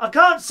 I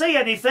can't see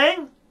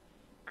anything.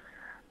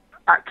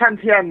 At 10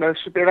 p.m. there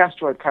should be an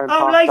asteroid coming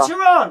Oh, past us.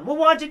 later on. Well,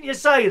 why didn't you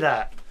say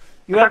that?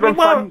 You It's had me on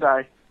worried.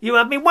 Sunday. You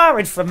had me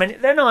worried for a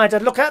minute. Then I had to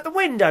look out the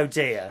window,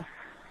 dear.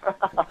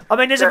 I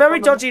mean, there's a Yeah, very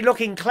it's on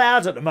dodgy-looking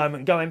cloud at the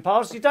moment going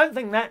past. You don't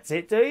think that's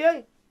it, do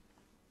you?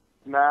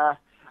 Nah.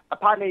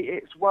 Apparently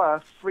it's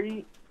worth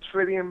 £3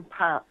 trillion.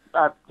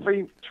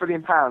 £3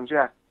 trillion,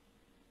 yeah.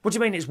 What do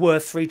you mean it's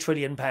worth £3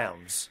 trillion?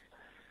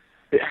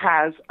 It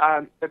has.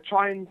 They're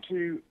trying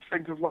to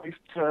think of ways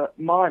to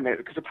mine it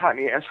because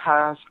apparently it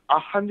has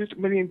 100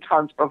 million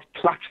tons of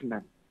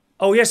platinum.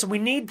 Oh yes, and we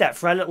need that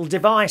for our little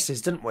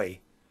devices, don't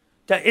we?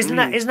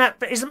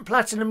 Isn't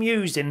platinum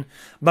used in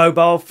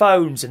mobile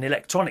phones and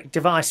electronic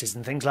devices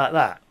and things like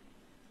that?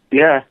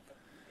 Yeah.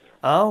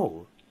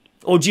 Oh.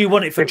 Or do you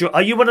want it for...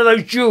 Are you one of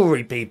those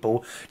jewellery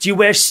people? Do you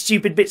wear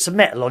stupid bits of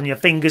metal on your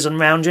fingers and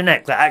round your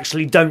neck that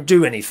actually don't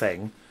do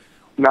anything?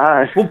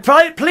 No. Well,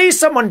 please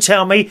someone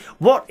tell me,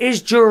 what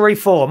is jewellery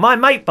for? My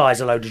mate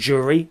buys a load of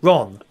jewellery,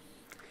 Ron.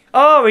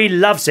 Oh, he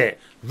loves it.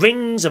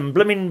 Rings and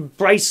blooming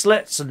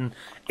bracelets and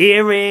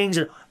earrings.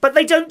 But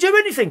they don't do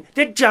anything.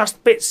 They're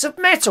just bits of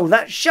metal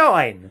that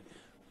shine.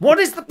 What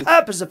is the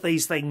purpose of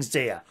these things,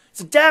 dear?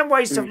 It's a damn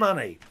waste of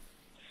money.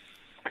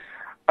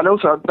 And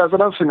also, there's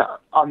another thing that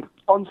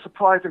on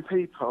surprising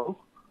people.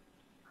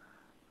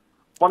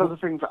 One of the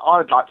things that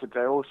I'd like to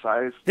do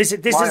also is... This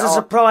is a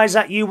surprise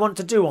that you want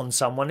to do on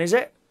someone, is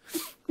it?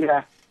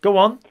 Yeah. Go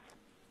on.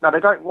 No, they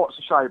don't watch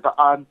the show, but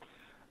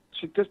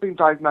she's just been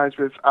diagnosed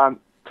with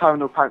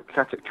terminal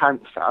pancreatic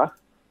cancer.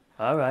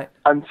 All right.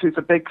 And she's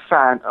a big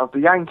fan of the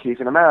Yankees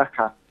in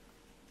America.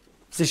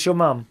 Is this your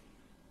mum?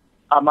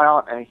 My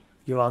auntie.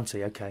 Your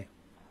auntie, okay.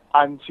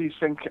 And she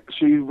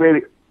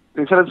really,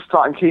 instead of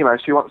starting chemo,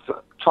 she wants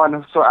to try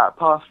and sort out a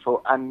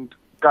passport and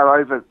go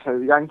over to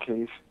the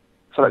Yankees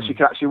so that she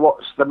can actually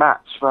watch the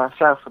match for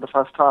herself for the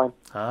first time.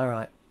 All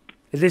right.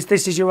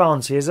 This is your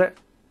auntie, is it?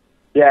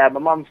 Yeah, my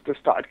mum's just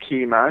started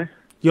chemo.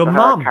 Your for her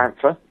mum?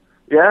 cancer.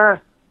 Yeah.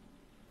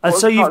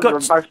 So you've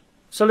got... Both,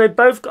 So they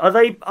both...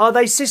 Are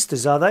they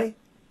sisters, are they?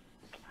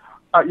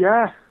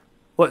 yeah.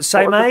 What,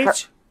 same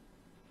age?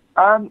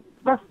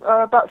 That's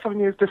about 7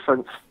 years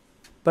difference.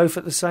 Both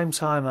at the same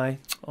time, eh?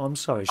 Oh, I'm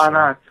sorry, I Sean.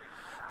 know.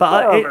 But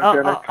Well,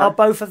 they're doing okay. are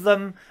both of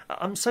them...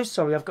 I'm so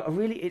sorry, I've got a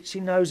really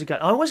itchy nose again.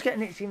 I always get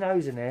an itchy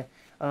nose in here.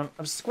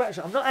 I'm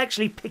scratching. I'm not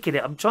actually picking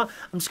it. I'm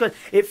scratching.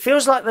 It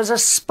feels like there's a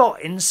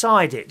spot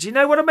inside it. Do you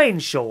know what I mean,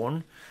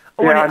 Sean?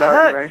 Yeah, When I it know what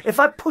you hurts. mean. If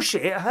I push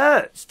it, it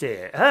hurts,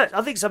 dear. It hurts.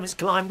 I think something's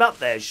climbed up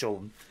there,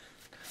 Sean.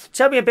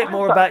 Tell me a bit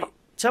more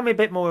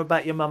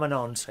about your mum and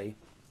auntie.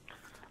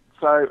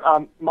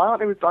 So, my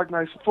auntie was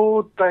diagnosed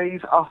 4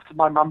 days after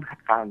my mum had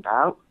found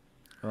out.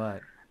 Right.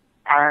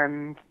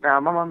 And now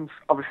my mum's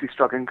obviously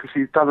struggling because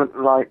she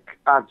doesn't like...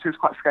 she was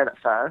quite scared at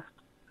first.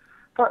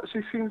 But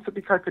she seems to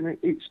be coping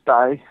each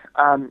day.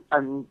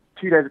 And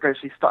 2 days ago,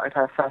 she started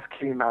her first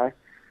chemo.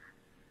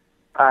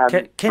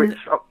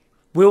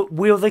 Will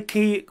the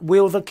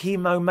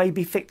chemo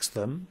maybe fix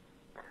them?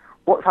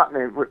 What's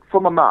happening for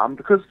my mum,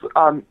 because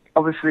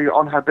obviously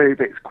on her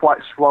boob it's quite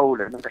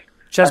swollen.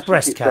 She has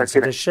breast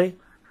cancer, does she?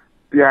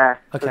 Yeah.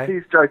 Okay. So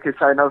she's joking,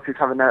 saying she's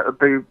having a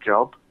boob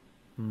job.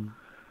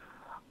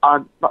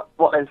 But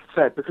what they've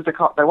said, because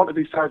they want to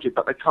do surgery,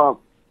 but they can't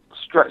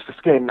stretch the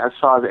skin as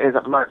far as it is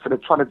at the moment. So they're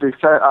trying to do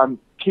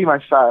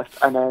chemo first,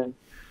 and then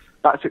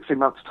about 16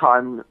 months'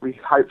 time, we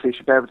hopefully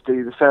should be able to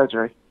do the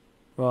surgery.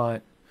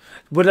 Right.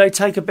 Would they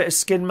take a bit of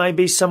skin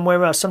maybe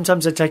somewhere else?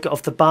 Sometimes they take it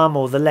off the bum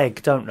or the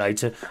leg, don't they,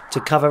 to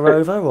cover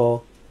over,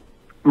 or?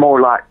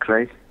 More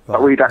likely,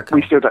 but we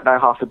still don't know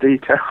half the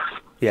details.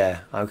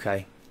 Yeah.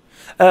 Okay.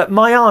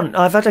 My aunt,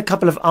 I've had a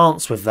couple of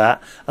aunts with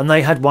that, and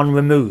they had one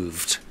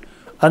removed,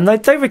 and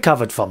they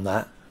recovered from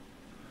that.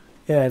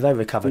 Yeah, they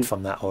recovered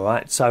from that, all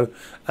right. So,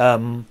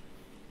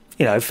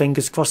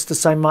 fingers crossed the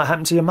same might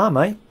happen to your mum,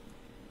 eh?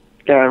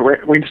 Yeah,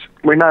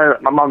 we know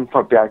my mum's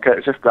probably okay.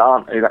 It's just the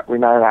auntie that we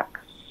know that.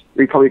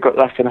 We probably got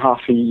less than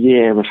half a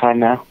year with her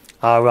now.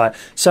 All right.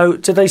 So,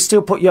 do they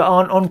still put your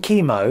aunt on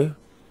chemo?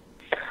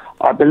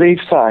 I believe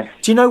so.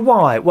 Do you know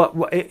why?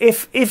 What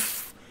if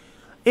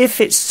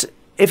it's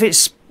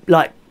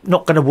like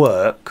not going to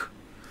work?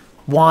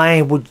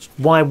 Why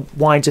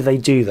do they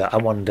do that? I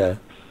wonder.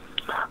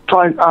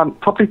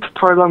 Probably to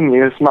prolong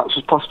you as much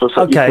as possible,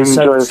 so you can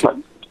enjoy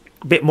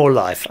a bit more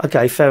life.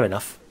 Okay, fair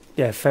enough.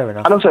 Yeah, fair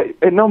enough. And also,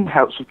 it normally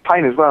helps with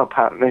pain as well,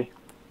 apparently.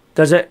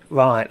 Does it?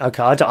 Right.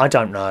 Okay. I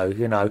don't know.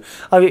 You know,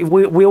 I mean,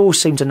 we all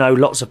seem to know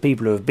lots of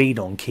people who have been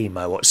on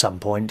chemo at some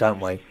point, don't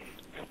we?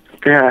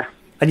 Yeah.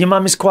 And your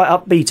mum is quite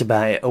upbeat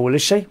about it all,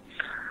 is she?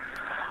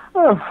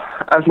 Oh,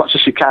 as much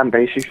as she can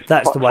be.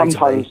 That's the way to be.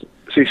 Sometimes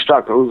she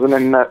struggles, and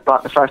then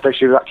like the first day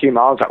she was at chemo,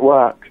 I was at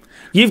work.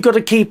 You've got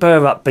to keep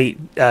her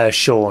upbeat,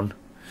 Sean.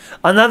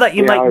 I know that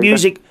you make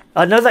music.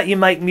 I know that you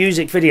make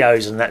music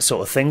videos and that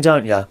sort of thing,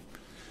 don't you?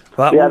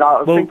 Right, yeah,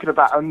 I was thinking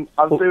about, and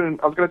I was going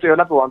to do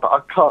another one, but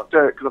I can't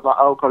do it because I'm like,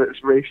 oh god,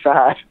 it's really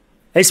sad.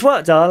 It's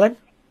what, darling?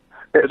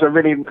 It was a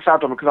really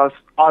sad one because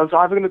I was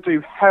either going to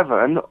do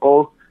Heaven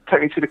or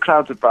Take Me to the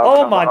Clouds Above.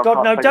 Oh my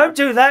god, no! Don't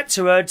do that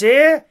to her,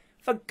 dear.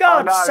 For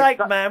God's sake,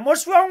 man,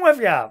 what's wrong with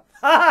you?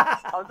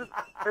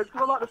 It's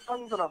more like the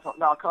songs, and I thought,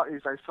 no, I can't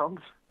use those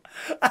songs.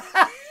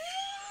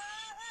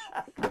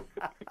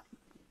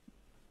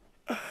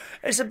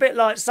 It's a bit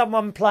like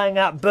someone playing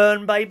out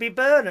Burn Baby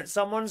Burn at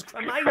someone's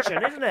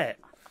cremation, isn't it?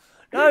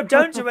 No,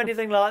 don't do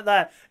anything like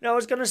that. No, I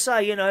was going to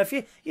say, if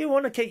you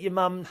want to keep your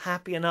mum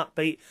happy and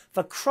upbeat,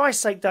 for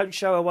Christ's sake, don't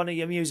show her one of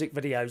your music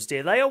videos,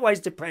 dear. They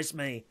always depress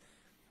me.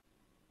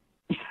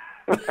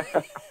 I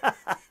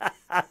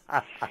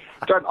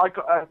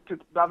got the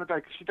other day,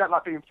 because she don't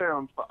like being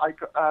filmed, but I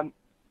got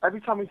every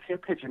time we see a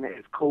pigeon,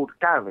 it's called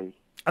Gary.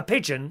 A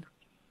pigeon?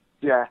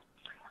 Yeah.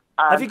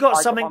 Have you got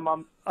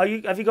something?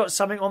 Have you got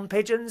something on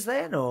pigeons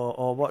then,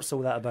 or what's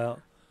all that about?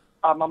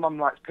 My mum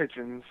likes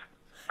pigeons,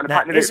 and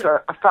apparently it's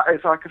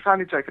like a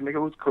family joke, and they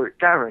always call it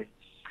Gary.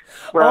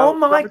 Well, oh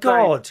my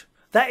god,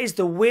 that is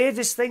the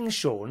weirdest thing,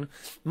 Sean.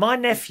 My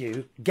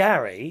nephew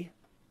Gary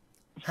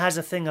has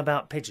a thing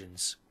about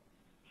pigeons.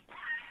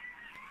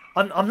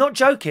 I'm not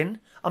joking.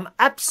 I'm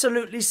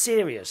absolutely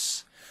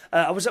serious.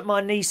 I was at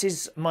my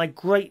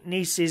great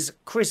niece's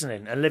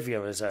christening,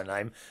 Olivia is her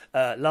name,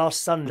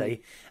 last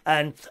Sunday.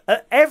 And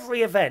at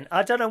every event,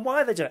 I don't know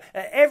why they do it,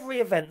 at every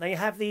event they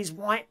have these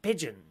white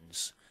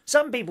pigeons.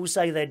 Some people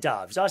say they're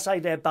doves. I say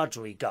they're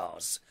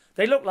budgerigars.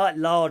 They look like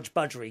large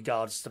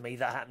budgerigars to me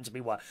that happen to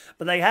be white.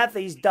 But they have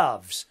these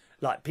doves,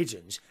 like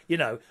pigeons,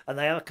 and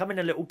they come in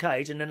a little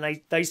cage, and then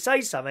they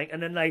say something,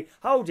 and then they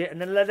hold it, and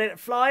then let it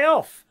fly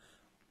off.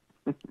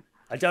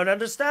 I don't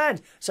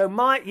understand. So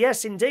my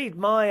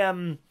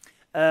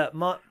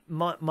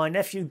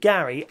nephew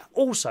Gary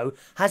also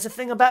has a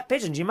thing about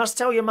pigeons. You must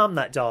tell your mum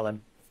that,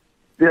 darling.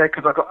 Yeah,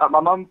 because I got my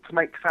mum to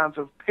make sounds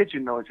of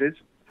pigeon noises.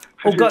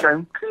 So she's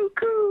going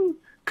cuckoo.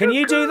 Can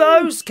you do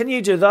those? Can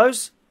you do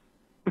those?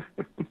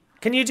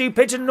 Can you do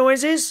pigeon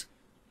noises?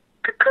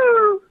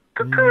 Cuckoo,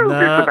 cuckoo. No,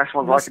 it's the best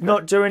one that's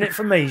not doing it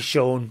for me,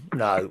 Sean.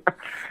 No,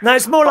 no,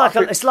 it's more like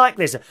it's like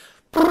this.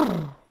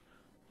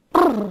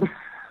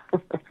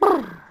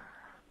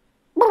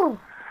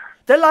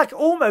 They're like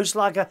almost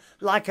like a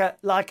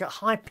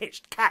high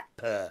pitched cat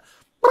purr,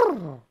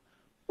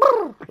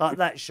 like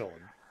that,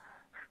 Sean.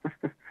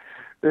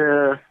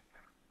 Yeah.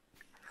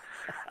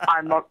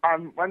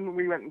 When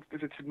we went and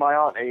visited my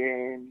auntie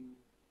in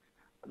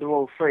the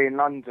Royal Free in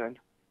London,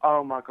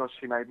 oh my God,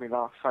 she made me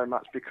laugh so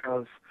much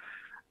because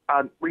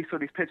we saw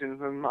these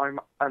pigeons and my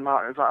auntie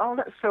was like, oh,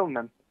 let's film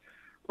them.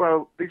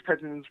 Well, these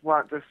pigeons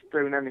weren't just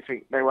doing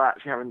anything; they were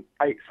actually having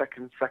 8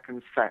 second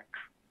sex.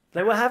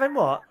 They were having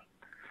what?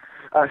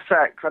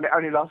 Sex, and it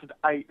only lasted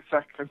 8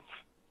 seconds.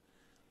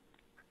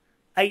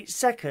 8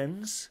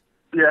 seconds?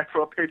 Yeah,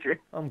 for a pigeon.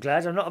 I'm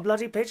glad I'm not a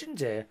bloody pigeon,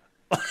 dear.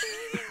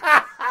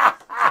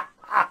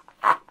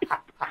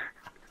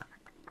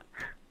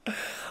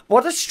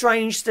 What a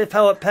strange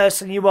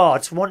person you are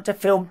to want to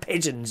film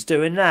pigeons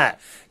doing that.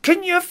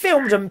 Couldn't you have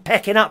filmed them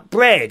pecking up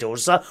bread or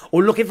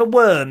looking for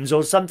worms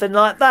or something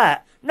like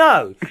that?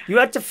 No, you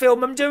had to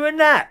film them doing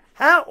that.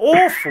 How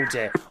awful,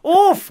 dear.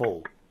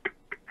 Awful.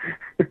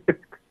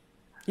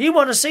 You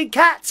want to see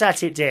cats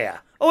at it,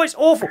 dear. Oh, it's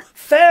awful.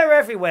 Fur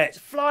everywhere. It's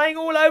flying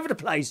all over the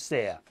place,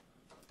 dear.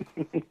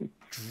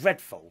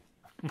 Dreadful.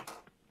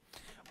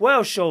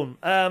 Well, Sean,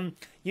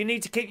 you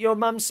need to keep your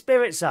mum's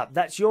spirits up.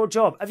 That's your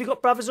job. Have you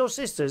got brothers or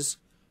sisters?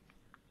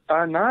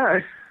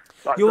 No.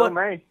 That's You all want-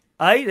 me.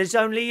 Hey, there's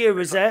only you,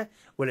 is there?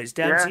 Well, it's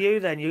down Yeah. to you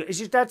then. Is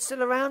your dad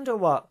still around or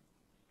what?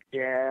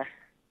 Yeah.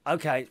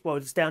 Okay, well,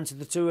 it's down to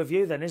the two of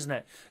you then, isn't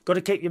it? Got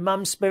to keep your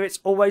mum's spirits.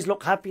 Always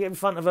look happy in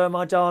front of her,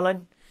 my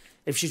darling.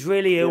 If she's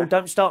really ill,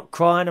 don't start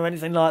crying or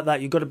anything like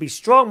that. You've got to be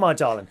strong, my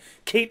darling.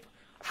 Keep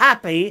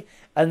happy,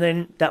 and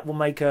then that will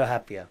make her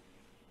happier.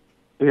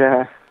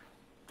 Yeah.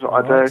 That's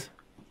what I do.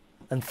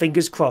 And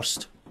fingers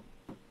crossed.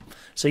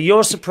 So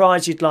your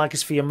surprise you'd like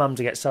is for your mum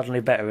to get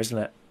suddenly better, isn't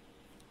it?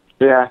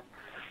 Yeah.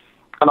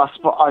 And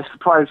I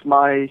surprised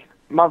my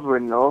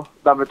mother-in-law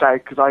the other day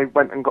because I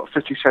went and got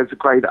 50 Shades of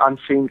Grey, the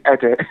unseen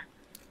edit.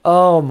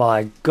 Oh,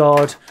 my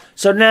God.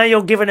 So now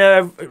you're giving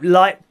her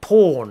light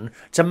porn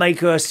to make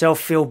herself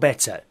feel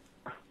better.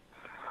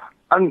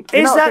 And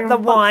Is that the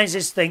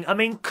wisest thing? I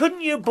mean,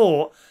 couldn't you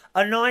bought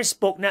a nice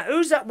book? Now,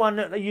 who's that one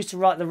that used to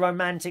write the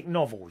romantic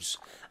novels?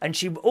 And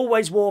she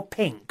always wore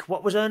pink.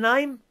 What was her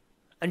name?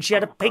 And she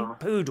had a pink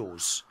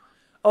poodles.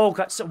 Oh,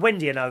 so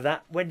Wendy, you know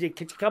that. Wendy,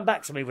 could you come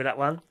back to me with that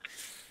one?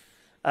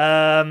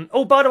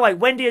 Oh, by the way,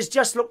 Wendy has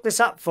just looked this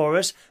up for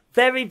us.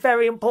 Very,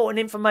 very important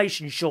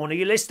information, Sean. Are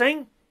you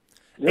listening?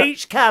 Yep.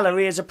 Each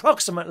calorie is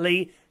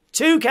approximately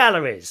 2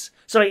 calories.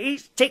 Sorry,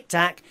 each Tic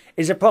Tac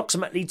is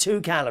approximately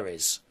 2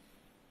 calories.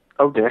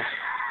 Oh, dear.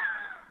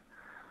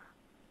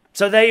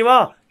 So there you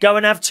are. Go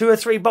and have 2 or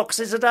 3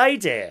 boxes a day,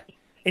 dear,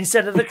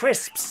 instead of the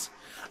crisps.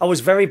 I was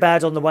very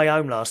bad on the way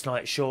home last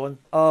night, Sean.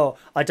 Oh,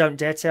 I don't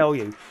dare tell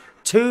you.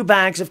 2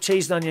 bags of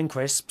cheese and onion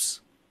crisps.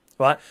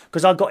 Right,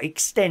 because I got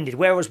extended.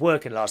 Where I was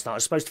working last night, I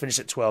was supposed to finish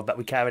at 12, but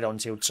we carried on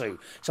till 2.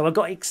 So I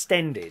got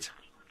extended.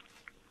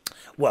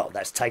 Well,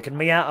 that's taken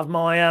me out of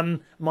my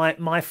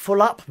my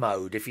full up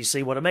mode, if you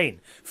see what I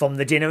mean, from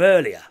the dinner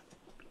earlier.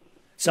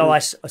 So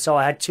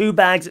I had 2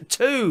 bags of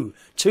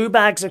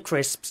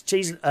crisps,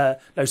 cheese,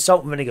 no,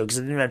 salt and vinegar because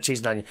I didn't have cheese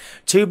and onion.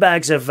 2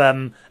 bags of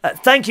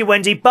thank you,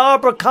 Wendy.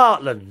 Barbara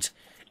Cartland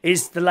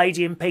is the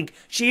lady in pink.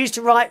 She used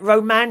to write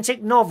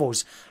romantic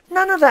novels.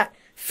 None of that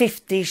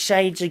 50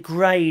 Shades of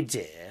Grey,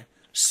 dear.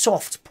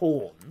 Soft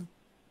porn.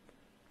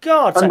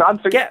 God, and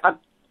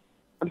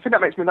the thing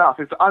that makes me laugh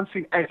is the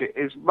unseen edit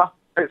is rough.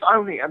 It's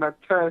only an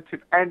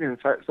alternative ending,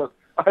 so it's a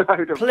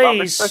load of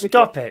Please rubbish.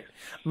 stop it.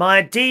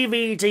 My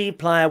DVD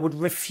player would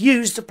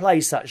refuse to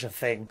play such a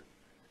thing.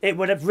 It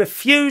would have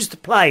refused to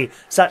play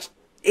such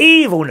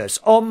evilness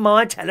on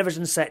my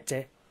television set,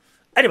 dear.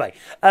 Anyway,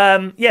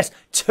 yes,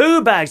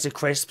 2 bags of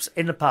crisps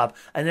in the pub,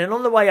 and then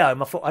on the way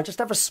home I thought I'd just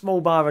have a small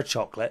bar of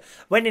chocolate.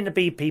 Went in the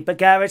BP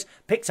garage,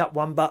 picked up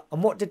 1 bar,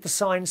 and what did the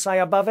sign say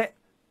above it?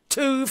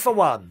 2 for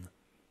 1.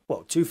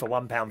 Well, 2 for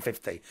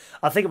 £1.50.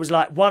 I think it was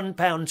like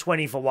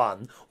 £1.20 for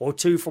 1, or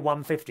 2 for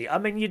 £1.50. I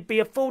mean, you'd be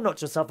a fool not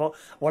to yourself.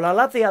 Well, I'll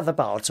have the other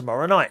bar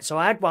tomorrow night. So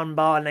I had 1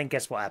 bar, and then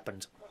guess what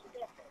happened?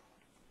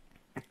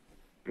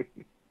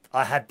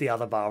 I had the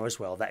other bar as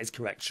well. That is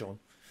correct, Sean.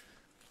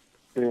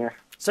 Yeah.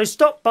 So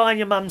stop buying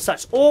your mum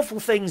such awful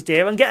things,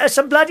 dear, and get her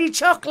some bloody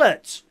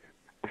chocolate.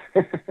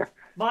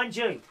 Mind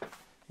you,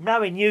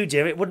 knowing you,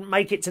 dear, it wouldn't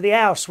make it to the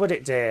house, would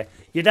it, dear?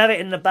 You'd have it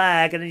in the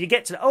bag, and then you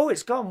get to... Oh,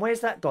 it's gone. Where's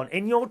that gone?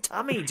 In your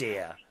tummy,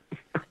 dear.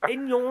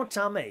 In your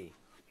tummy.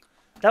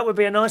 That would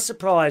be a nice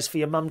surprise for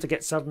your mum to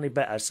get suddenly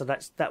better. So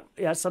that's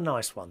a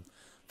nice one.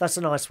 That's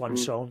a nice one,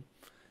 Sean.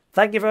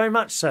 Thank you very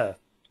much, sir.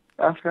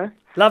 Okay.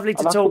 Lovely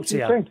to talk to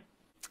you. Soon.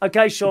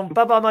 Okay, Sean.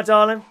 Bye-bye, my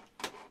darling.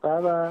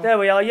 Bye-bye. There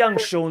we are, young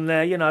Sean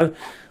there, you know.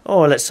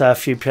 Oh, let's say a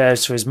few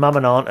prayers for his mum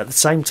and aunt at the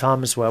same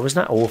time as well.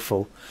 Wasn't that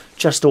awful?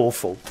 Just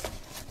awful.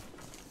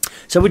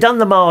 So we've done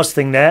the Mars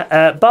thing there.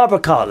 Barbara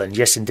Cartland,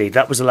 yes, indeed.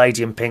 That was a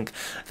lady in pink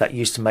that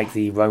used to make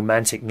the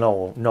romantic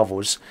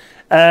novels.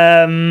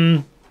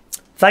 Thank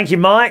you,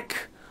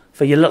 Mike,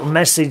 for your little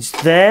message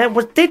there.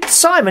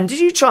 Simon, did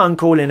you try and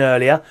call in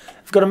earlier?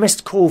 I've got a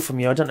missed call from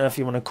you. I don't know if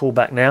you want to call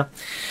back now.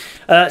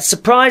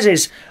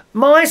 Surprises.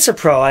 My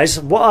surprise,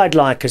 what I'd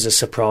like as a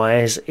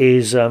surprise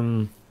is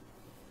I'd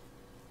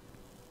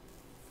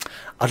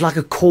like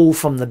a call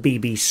from the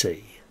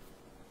BBC.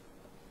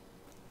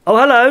 Oh,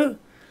 hello.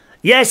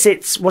 Yes,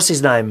 it's, what's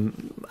his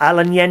name?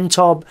 Alan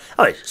Yentob.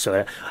 Oh,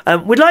 sorry.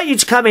 We'd like you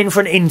to come in for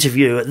an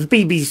interview at the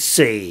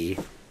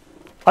BBC.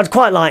 I'd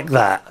quite like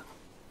that.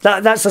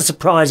 That's a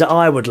surprise that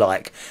I would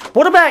like.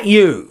 What about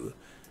you?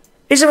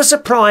 Is there a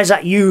surprise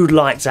that you'd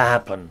like to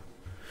happen?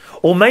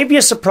 Or maybe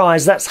a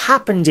surprise that's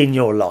happened in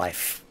your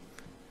life?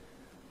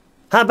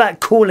 How about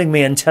calling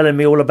me and telling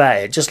me all about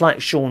it, just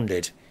like Sean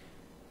did?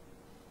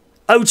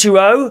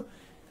 020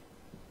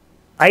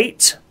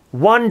 8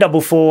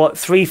 144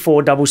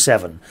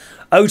 3477.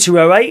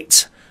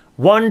 0208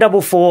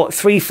 144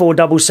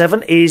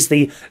 3477 is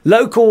the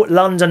local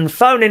London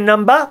phone-in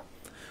number,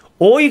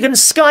 or you can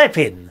Skype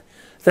in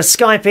The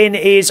Skype in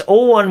is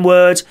all one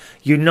word,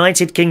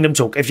 United Kingdom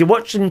Talk. If you're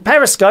watching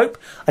Periscope,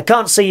 I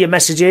can't see your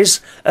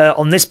messages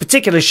on this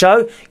particular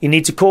show. You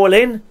need to call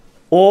in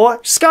or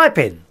Skype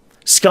in.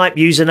 Skype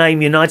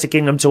username, United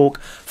Kingdom Talk.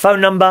 Phone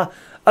number,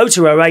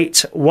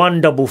 0208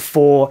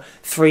 144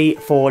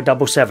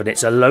 3477.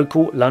 It's a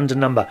local London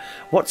number.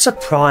 What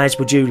surprise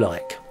would you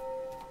like?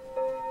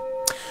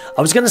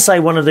 I was going to say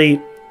one of the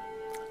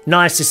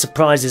nicest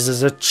surprises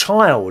as a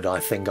child I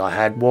think I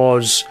had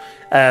was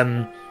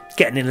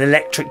getting an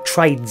electric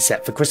train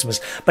set for Christmas.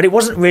 But it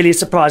wasn't really a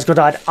surprise because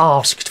I'd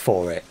asked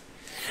for it.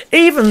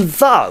 Even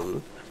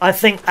though I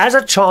think as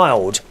a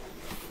child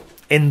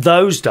in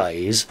those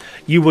days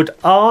you would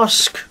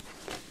ask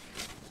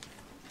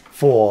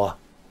for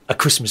a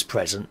Christmas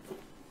present,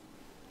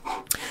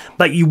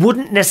 but you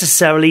wouldn't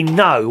necessarily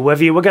know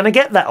whether you were going to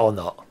get that or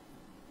not.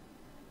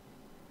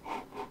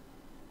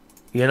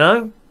 You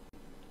know?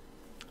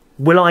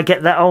 Will I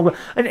get that?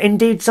 And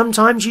indeed,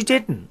 sometimes you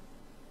didn't.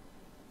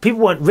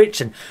 People weren't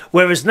rich, and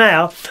whereas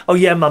now, oh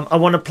yeah, Mum, I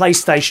want a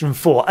PlayStation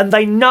 4, and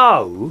they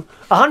know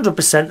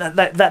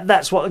 100%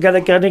 that's what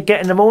they're going to get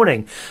in the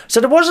morning.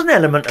 So there was an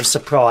element of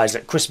surprise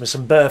at Christmas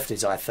and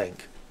birthdays, I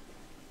think,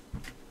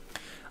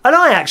 and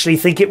I actually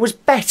think it was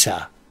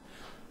better.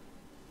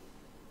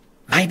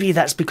 Maybe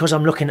that's because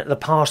I'm looking at the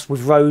past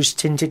with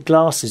rose-tinted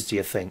glasses. Do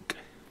you think?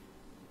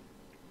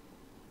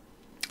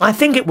 I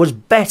think it was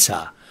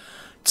better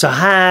to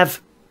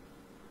have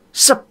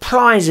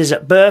surprises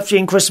at birthday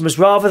and Christmas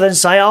rather than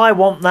say, I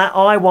want that,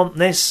 I want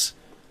this.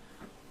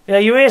 You know,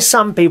 you hear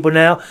some people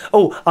now,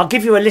 oh, I'll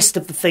give you a list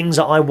of the things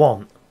that I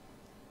want.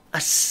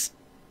 That's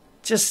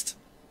just,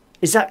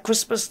 is that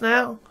Christmas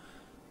now?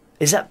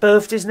 Is that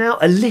birthdays now?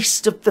 A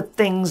list of the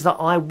things that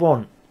I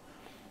want.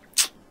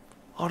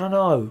 I don't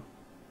know.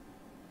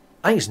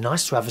 I think it's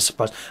nice to have a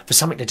surprise, for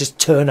something to just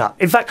turn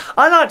up. In fact,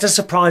 I like to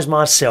surprise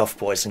myself,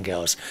 boys and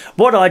girls.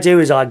 What I do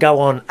is I go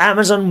on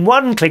Amazon,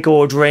 one-click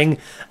ordering,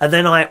 and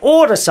then I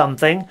order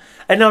something,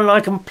 and then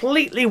I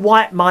completely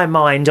wipe my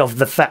mind of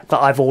the fact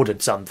that I've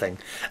ordered something.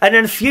 And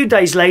then a few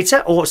days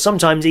later, or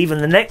sometimes even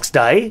the next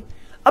day,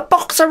 a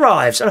box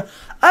arrives. And,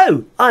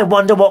 oh, I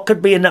wonder what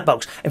could be in that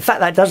box. In fact,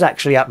 that does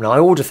actually happen. I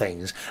order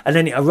things, and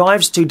then it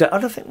arrives 2 days. I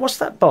don't think, what's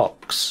that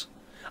box?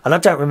 And I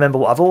don't remember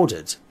what I've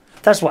ordered.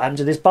 That's what happened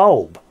to this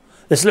bulb.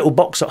 This little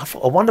box, I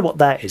thought, I wonder what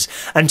that is.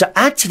 And to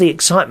add to the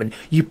excitement,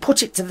 you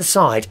put it to the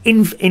side,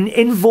 in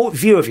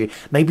view of you,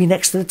 maybe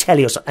next to the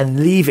telly or something,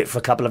 and leave it for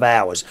a couple of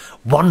hours,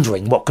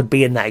 wondering what could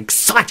be in that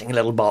exciting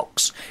little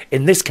box.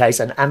 In this case,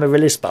 an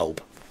amaryllis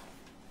bulb.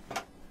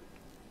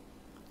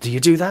 Do you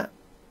do that?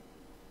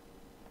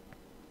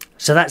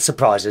 So that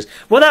surprises.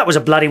 Well, that was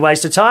a bloody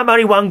waste of time.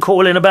 Only one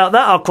call in about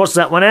that. I'll cross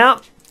that one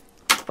out.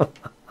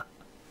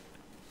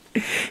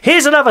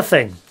 Here's another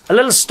thing. A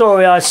little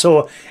story I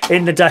saw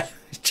in the day.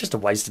 It's just a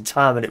waste of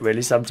time, isn't it,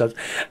 really, sometimes?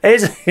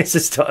 It's a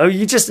story. Oh,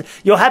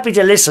 you're happy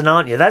to listen,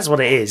 aren't you? That's what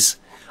it is.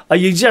 Are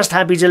you just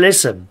happy to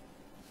listen?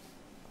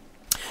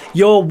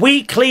 Your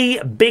weekly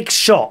big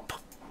shop.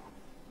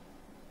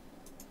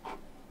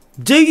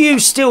 Do you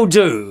still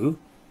do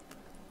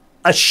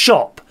a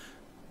shop?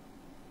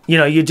 You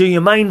know, you do your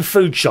main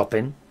food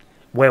shopping,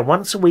 where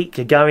once a week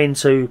you go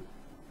into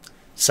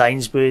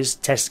Sainsbury's,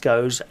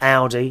 Tesco's,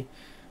 Aldi,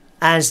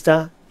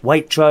 Asda,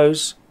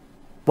 Waitrose.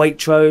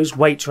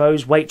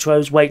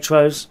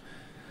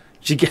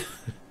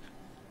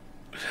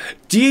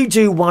 Do you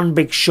do one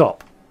big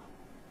shop?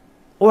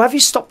 Or have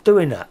you stopped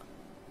doing that?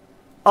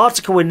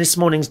 Article in this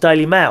morning's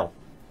Daily Mail.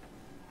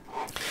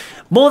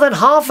 More than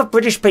half of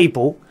British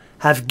people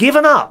have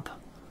given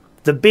up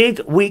the big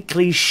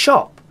weekly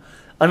shop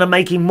and are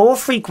making more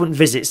frequent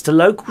visits to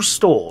local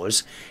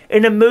stores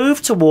in a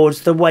move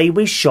towards the way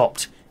we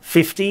shopped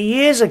 50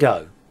 years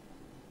ago.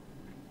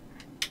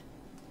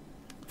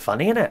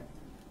 Funny, isn't it?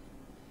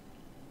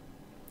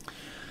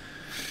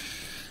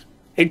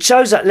 It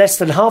shows that less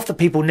than half the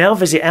people now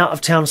visit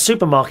out-of-town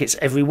supermarkets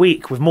every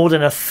week, with more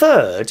than a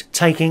third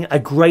taking a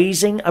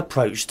grazing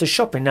approach to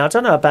shopping. Now, I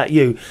don't know about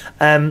you.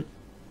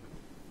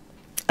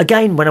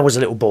 Again, when I was a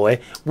little boy,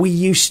 we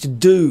used to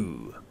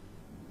do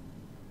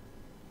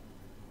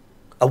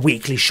a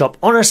weekly shop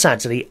on a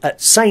Saturday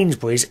at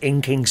Sainsbury's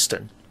in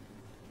Kingston.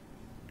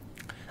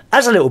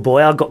 As a little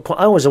boy,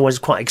 I was always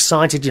quite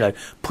excited, you know,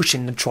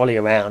 pushing the trolley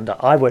around.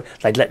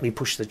 They'd let me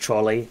push the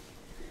trolley.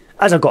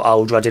 As I got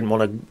older, I didn't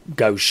want to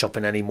go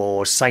shopping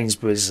anymore,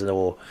 Sainsbury's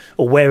or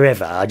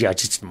wherever. I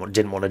just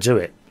didn't want to do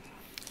it.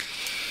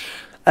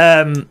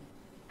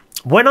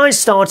 When I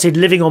started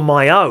living on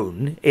my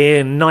own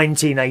in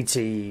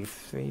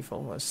 1983,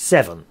 4,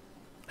 7,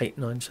 8,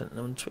 9, 10,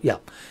 11, 12, yeah,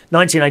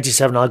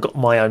 1987, I got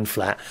my own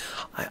flat.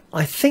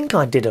 I think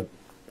I did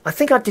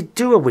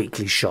do a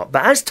weekly shop,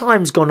 but as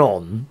time's gone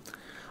on,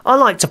 I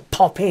like to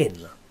pop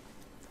in.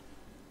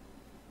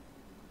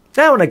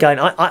 Now and again,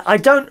 I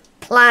don't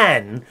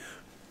plan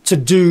to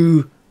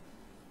do,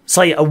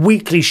 say, a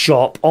weekly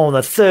shop on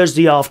a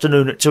Thursday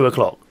afternoon at 2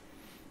 o'clock.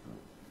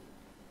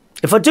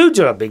 If I do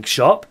a big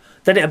shop,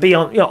 then it'll be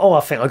on, you know,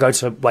 I think I'll go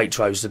to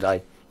Waitrose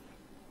today.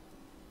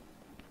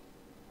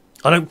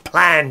 I don't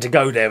plan to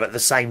go there at the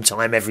same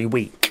time every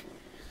week.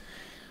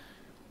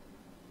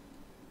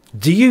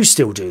 Do you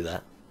still do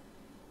that?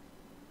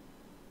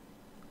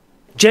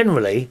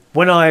 Generally,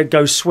 when I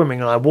go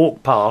swimming and I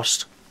walk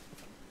past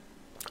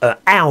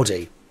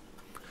Aldi,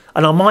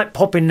 and I might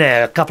pop in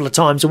there a couple of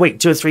times a week,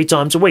 2 or 3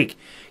 times a week,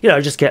 you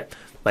know, just get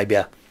maybe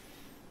a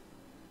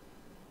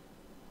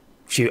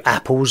few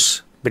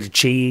apples, bit of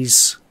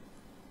cheese,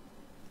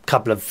 a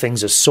couple of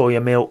things of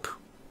soya milk,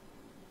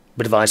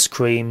 bit of ice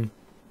cream,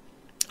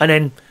 and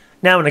then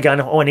now and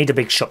again, I need a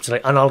big shop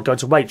today, and I'll go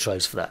to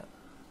Waitrose for that.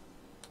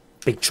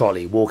 Big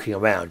trolley walking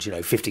around, you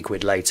know, 50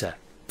 quid later.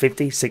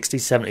 50, 60,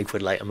 70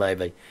 quid later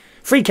maybe.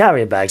 Free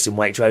carrier bags in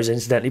Waitrose,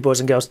 incidentally, boys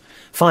and girls.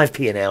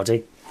 5p in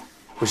Aldi,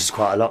 which is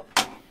quite a lot.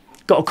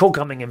 Got a call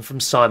coming in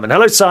from Simon.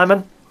 Hello,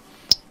 Simon.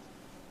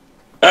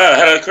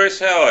 Hello, Chris.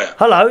 How are you?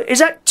 Hello. Is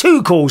that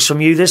 2 calls from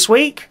you this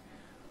week?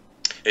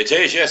 It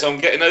is, yes. I'm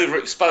getting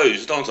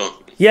overexposed, aren't I?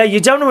 Yeah,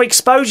 you don't want to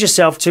expose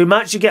yourself too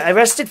much. You get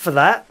arrested for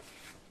that.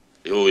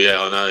 Oh,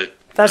 yeah, I know.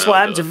 That's what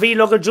happened to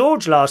Vlogger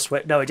George last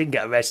week. No, he didn't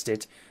get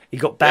arrested. He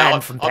got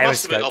banned from Periscope. I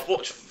must admit, I've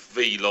watched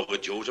Vlogger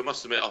George. I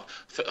must admit, I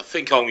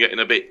think I'm getting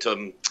a bit,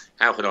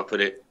 how can I put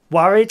it?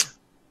 Worried?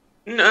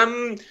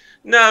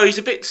 No, he's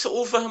a bit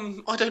sort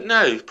of, I don't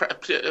know.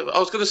 I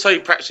was going to say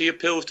perhaps he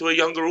appeals to a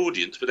younger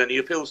audience, but then he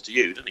appeals to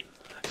you, doesn't he?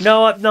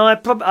 No,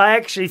 I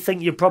actually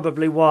think you're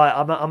probably right.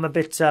 I'm a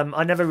bit,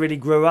 I never really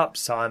grew up,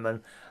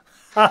 Simon.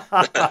 I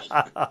have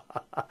to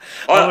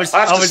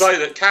say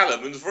that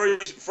Callum, and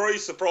very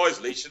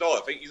surprisingly, should I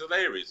think he's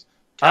hilarious.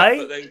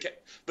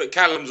 But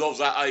Callum's of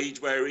that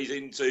age where he's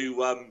into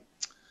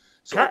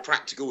sort of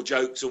practical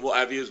jokes and what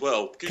have you as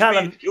well.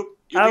 Callum, you'll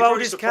how be old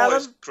very is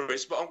surprised, Callum?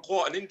 Chris, but I'm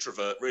quite an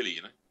introvert, really,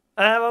 you know.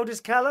 How old is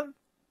Callum?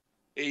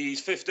 He's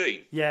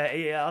 15.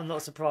 Yeah, I'm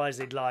not surprised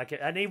he'd like it.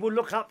 And he will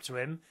look up to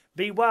him.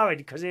 Be worried,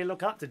 because he'll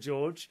look up to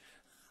George.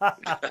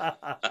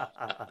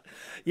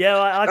 Yeah,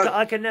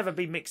 I can never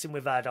be mixing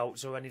with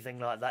adults or anything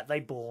like that. They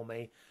bore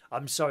me.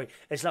 I'm sorry.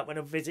 It's like when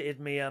I visited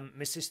my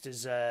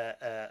sister's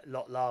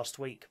lot last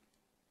week.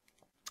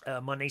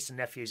 My niece and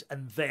nephews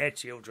and their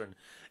children.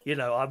 You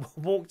know, I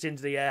walked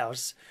into the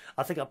house.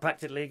 I think I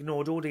practically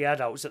ignored all the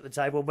adults at the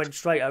table and went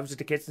straight over to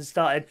the kids and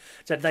started.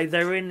 So they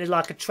were in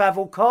like a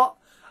travel cot,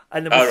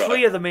 and there were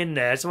 3 of them in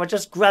there. So I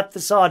just grabbed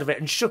the side of it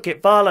and shook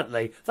it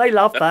violently. They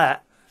loved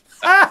that.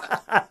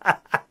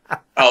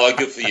 Oh,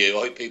 good for you.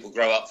 I think people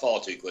grow up far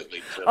too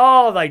quickly. So.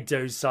 Oh, they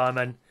do,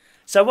 Simon.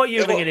 So what are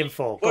you ringing in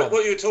for?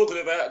 What you were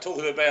talking about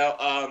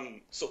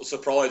sort of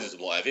surprises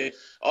and what have you.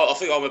 I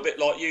think I'm a bit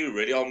like you,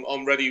 really.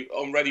 I'm ready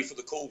for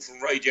the call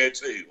from Radio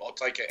 2. I'll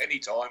take it any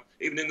time,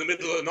 even in the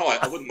middle of the night.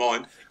 I wouldn't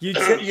mind.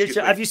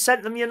 Have you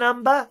sent them your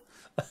number?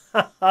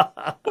 Well,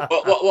 I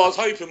was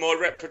hoping my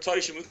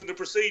reputation was going to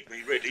precede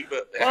me, really.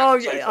 But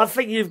I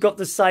think you've got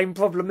the same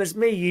problem as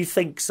me. You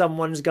think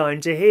someone's going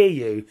to hear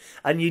you,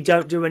 and you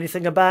don't do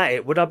anything about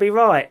it. Would I be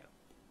right?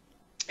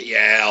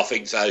 Yeah, I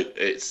think so.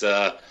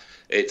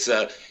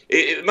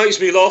 It makes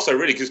me laugh though,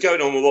 really, because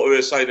going on with what we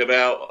were saying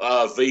about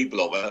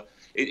Vlogger,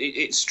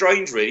 it's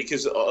strange, really,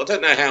 because I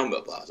don't know how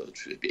much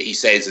he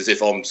says as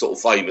if I'm sort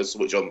of famous,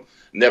 which I'm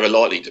never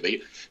likely to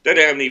be. Don't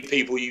know how many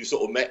people you've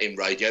sort of met in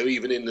radio,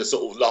 even in the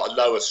sort of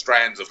lower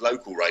strands of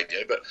local radio.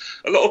 But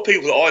a lot of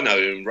people that I know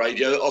in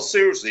radio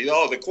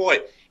they're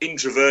quite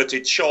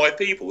introverted, shy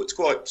people. It's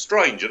quite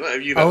strange. I don't know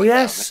if you've ever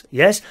yes.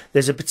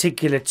 There's a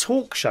particular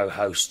talk show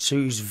host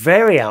who's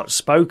very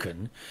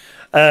outspoken.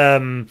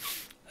 But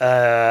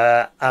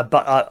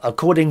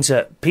according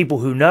to people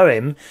who know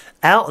him,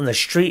 out on the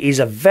street, he's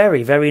a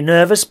very, very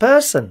nervous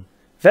person.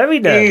 Very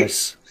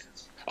nervous.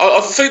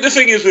 I think the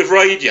thing is with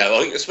radio,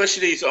 I think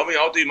especially,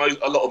 I do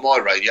a lot of my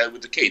radio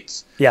with the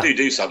kids. Yeah. I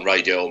do some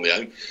radio on my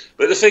own.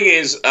 But the thing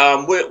is,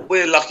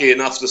 we're lucky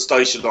enough, the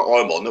station that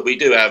I'm on, that we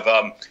do have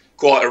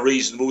quite a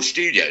reasonable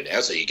studio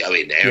now. So you go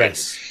in there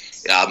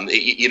yes. and,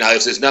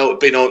 if there's no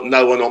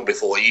one on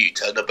before you,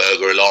 turn the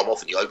burglar alarm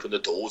off and you open the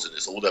doors and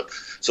it's all the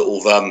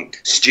sort of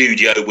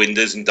studio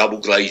windows and double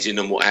glazing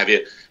and what have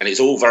you. And it's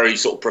all very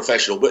sort of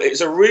professional. But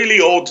it's a really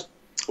odd...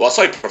 Well, I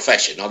say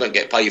profession, I don't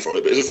get paid for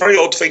it, but it's a very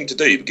odd thing to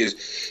do because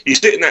you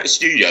sit in that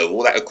studio with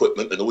all that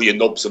equipment and all your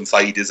knobs and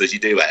faders as you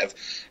do have,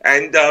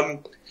 and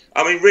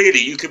really,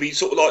 you could be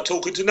sort of like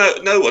talking to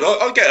no one.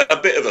 I get a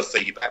bit of a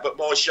feedback, but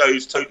my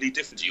show's totally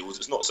different to yours.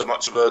 It's not so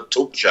much of a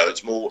talk show;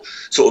 it's more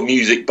sort of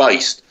music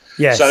based.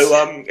 Yes. So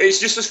it's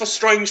just a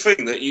strange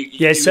thing that you.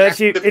 Yeah. So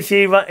if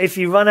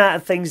you run out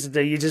of things to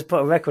do, you just put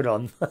a record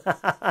on.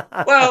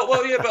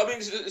 well, yeah, but I mean,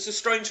 it's a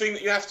strange thing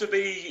that you have to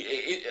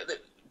be.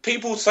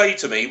 People say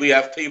to me, we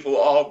have people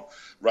at our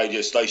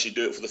radio station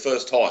do it for the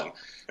first time,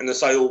 and they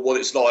say, what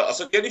it's like. I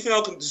said, the only thing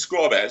I can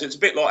describe it as, it's a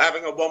bit like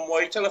having a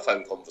one-way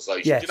telephone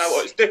conversation. Yes. You know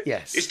what? It's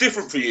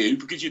different for you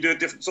because you do a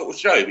different sort of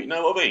show, but you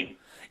know what I mean?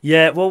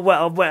 Yeah,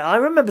 well, I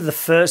remember the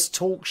first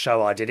talk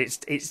show I did.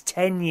 It's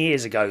 10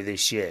 years ago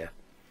this year.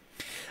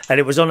 And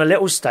it was on a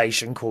little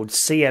station called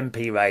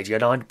CMP Radio,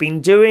 and I'd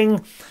been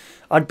doing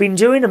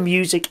a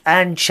music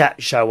and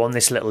chat show on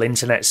this little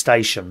internet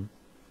station.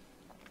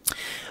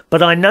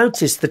 but I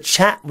noticed the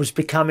chat was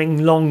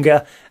becoming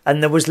longer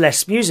and there was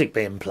less music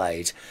being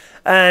played.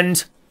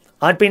 And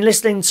I'd been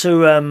listening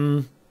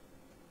to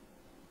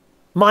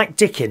Mike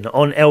Dickin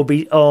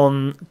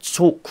on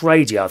Talk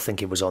Radio, I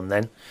think it was on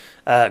then.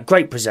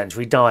 Great presenter.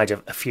 He died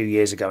a few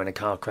years ago in a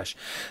car crash.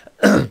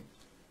 And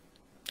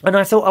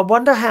I thought, I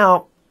wonder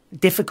how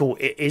difficult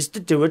it is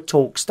to do a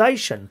talk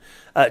station,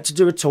 to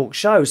do a talk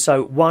show.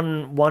 So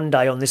one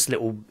day on this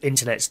little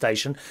internet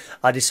station,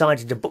 I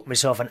decided to book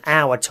myself an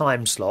hour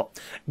time slot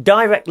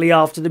directly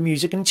after the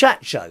music and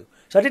chat show.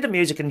 So I did a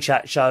music and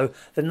chat show,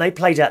 then they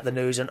played out the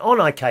news, and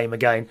on I came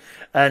again.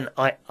 And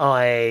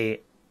I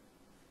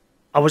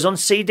was on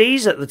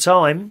CDs at the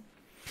time,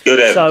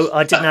 so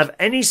I didn't have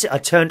any. I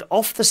turned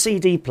off the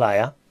CD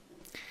player,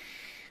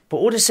 put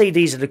all the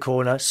CDs in the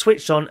corner,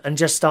 switched on, and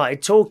just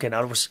started talking.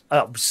 I was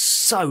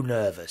so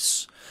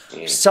nervous,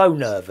 so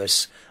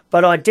nervous.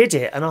 But I did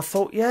it, and I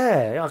thought,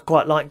 yeah, I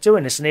quite like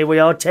doing this. And here we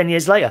are 10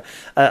 years later.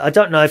 I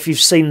don't know if you've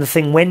seen the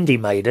thing Wendy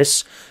made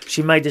us.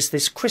 She made us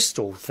this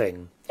crystal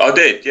thing. I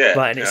did, yeah.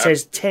 Right, and it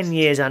says 10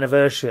 years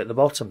anniversary at the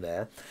bottom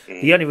there.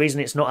 The only reason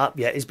it's not up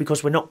yet is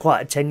because we're not quite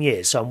at 10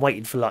 years. So I'm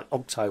waiting for like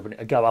October and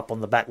it'll go up on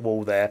the back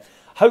wall there.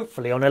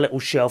 Hopefully on a little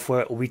shelf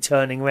where it will be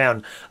turning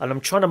around. And I'm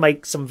trying to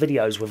make some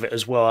videos with it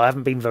as well. I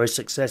haven't been very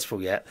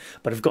successful yet,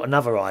 but I've got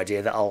another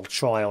idea that I'll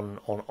try on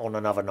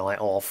another night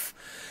off.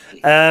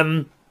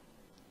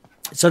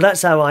 So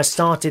that's how I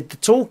started the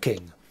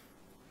talking.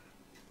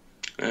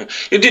 Do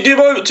you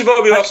mind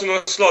me asking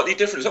a slightly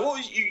different? So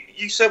what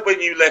you said when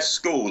you left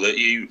school that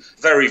you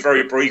very,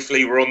 very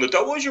briefly were on the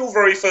dole. What was your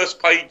very first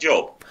paid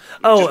job?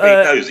 Oh,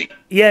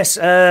 yes,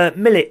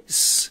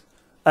 Millets,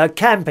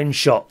 camping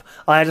shop.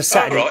 I had a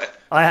Saturday. Oh,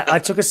 right. I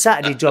took a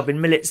Saturday job in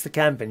Millets, the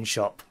camping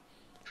shop.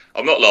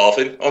 I'm not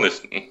laughing,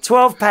 honest.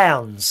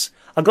 £12.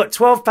 I got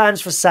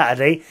 £12 for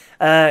Saturday.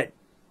 10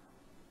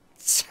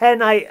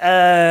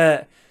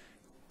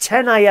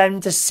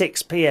 a.m. to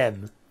 6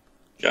 p.m.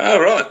 Oh,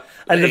 right.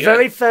 And the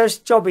very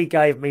first job he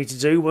gave me to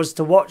do was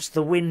to wash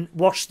the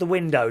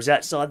windows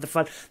outside the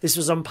front. This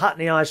was on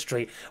Putney High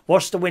Street.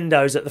 Wash the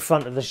windows at the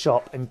front of the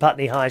shop in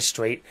Putney High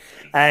Street.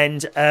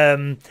 And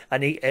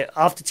he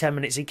after 10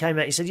 minutes he came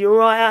out. He said, "You all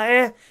right out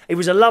here?" He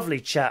was a lovely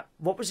chap.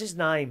 What was his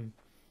name?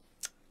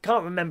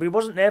 Can't remember. He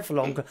wasn't there for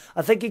long.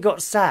 I think he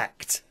got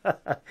sacked.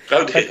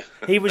 Oh dear.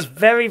 He was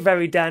very,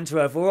 very down to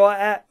earth. All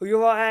right, are you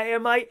all right out here,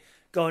 mate?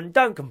 Go on,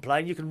 don't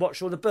complain. You can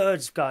watch all the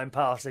birds going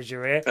past as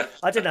you're here.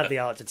 I didn't have the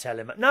heart to tell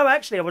him. No,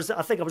 actually,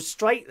 I think I was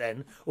straight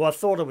then, or I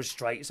thought I was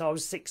straight. So I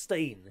was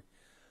 16.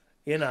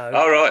 You know.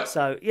 All right.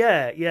 So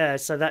yeah.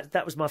 So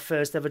that was my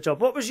first ever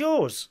job. What was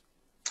yours?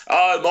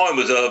 Mine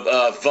was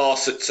a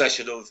vast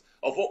succession of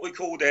what we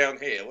call down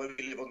here, when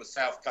we live on the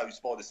south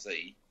coast by the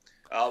sea.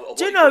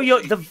 Do you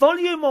know the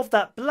volume of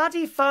that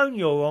bloody phone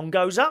you're on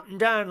goes up and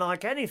down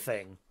like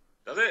anything?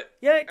 Does it?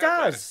 Yeah, it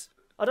does.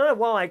 I don't know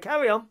why.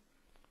 Carry on.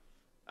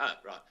 Ah,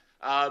 right.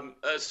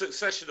 A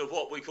succession of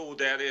what we call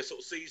down here sort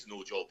of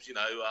seasonal jobs, you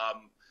know.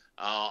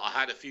 I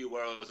had a few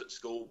where I was at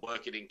school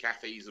working in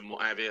cafes and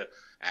what have you.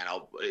 And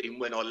even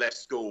when I left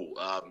school,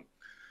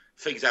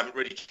 things haven't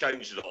really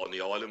changed a lot on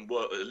the island.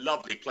 A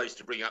lovely place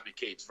to bring up your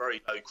kids,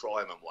 very low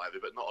crime and what have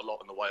you, but not a lot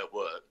in the way of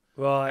work.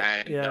 Right,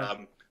 and, yeah.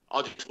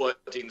 I just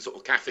worked in sort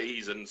of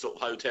cafes and sort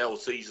of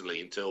hotels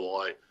seasonally until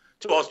I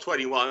was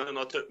 21, and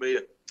I took me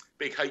a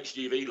big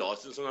HGV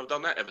licence, and I've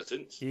done that ever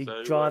since. You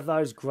drive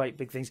those great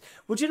big things.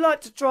 Would you like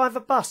to drive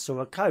a bus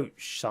or a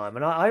coach,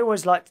 Simon? I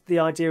always liked the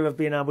idea of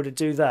being able to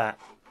do that.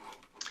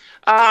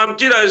 Do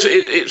you know,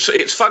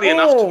 it's funny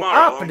enough.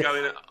 Tomorrow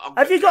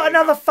have you got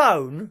another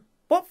phone?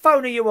 What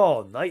phone are you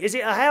on? Is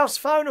it a house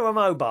phone or a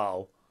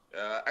mobile?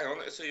 Hang on,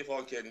 let's see if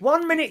I can.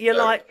 1 minute you're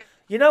like.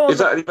 You know, is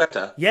that any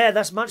better? Yeah,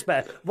 that's much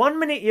better. 1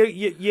 minute you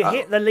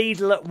hit the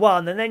Lidl at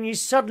 1, and then you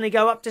suddenly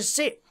go up to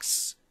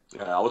 6.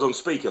 Yeah, I was on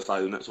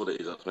speakerphone. That's what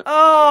it is.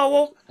 Oh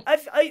well,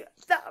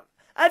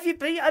 have you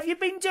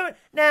been doing?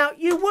 Now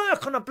you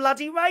work on a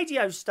bloody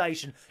radio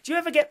station. Do you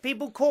ever get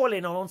people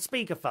calling on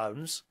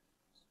speakerphones?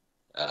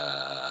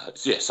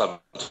 Yes.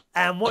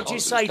 And what do you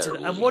say to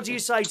them? And what do you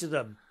say to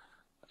them?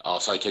 I'll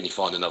say, can you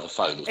find another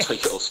phone? We'll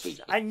take it off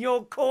speaker. And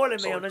you're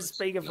calling me on a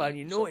speakerphone,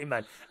 you naughty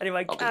man.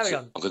 Anyway, carry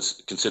on. I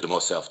consider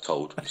myself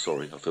told. I'm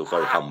sorry. I feel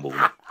very humble.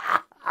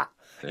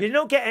 You're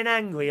not getting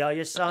angry, are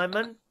you,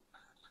 Simon?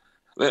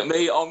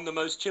 Me, I'm the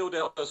most chilled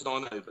out person I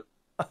know,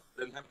 but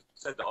then having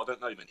said that, I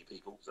don't know many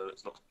people, so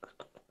it's not.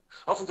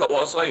 I forgot what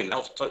I was saying.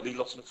 I've totally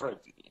lost my thread.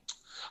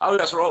 Oh,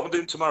 that's right. I'm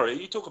doing tomorrow.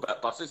 You talk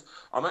about buses.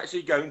 I'm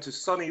actually going to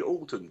sunny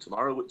Alton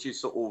tomorrow, which is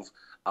sort of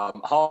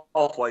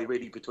halfway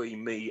really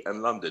between me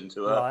and London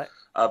to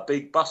a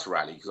big bus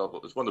rally, because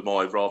it's one of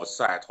my rather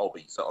sad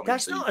hobbies.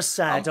 That's not a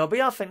sad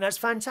hobby. I think that's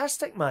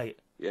fantastic, mate.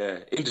 Yeah,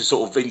 into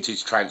sort of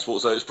vintage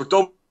transport. So it's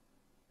predominantly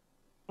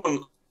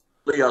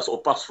a sort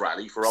of bus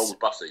rally for old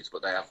buses,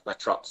 but they have their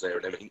trucks there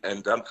and everything.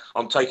 And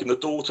I'm taking the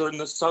daughter and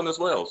the son as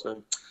well.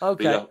 So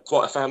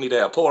quite a family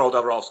there. Poor old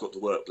other half's got to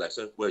work, bless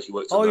her, where she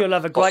works. Oh, you'll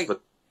have a great.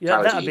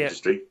 Yeah,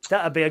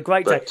 that'd be a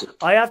great day.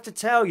 I have to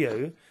tell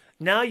you,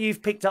 Now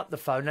you've picked up the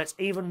phone. That's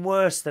even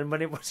worse than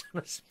when it was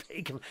on a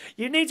speaker.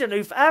 You need a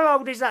new... How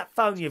old is that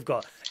phone you've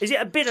got? Is it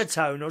a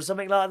Binatone or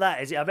something like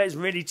that? Is it? I bet it's a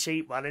really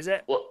cheap one, is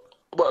it? Well,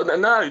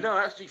 no.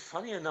 Actually,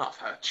 funny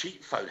enough, a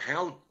cheap phone.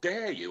 How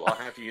dare you? I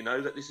have you know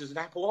that this is an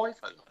Apple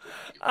iPhone.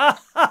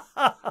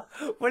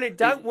 Well, it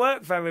don't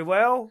work very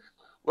well.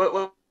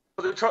 Well,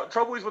 the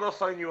trouble is when I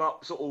phone you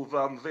up sort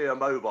of via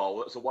mobile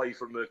that's away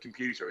from the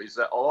computer is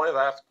that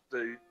I have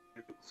to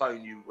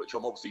phone you, which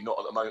I'm obviously not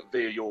at the moment,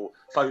 via your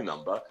phone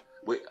number.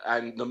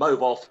 And the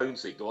mobile phone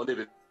signal, I live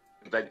in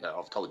Ventnor,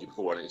 I've told you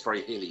before, and it's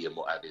very hilly and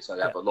what have you, so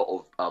they have a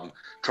lot of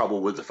trouble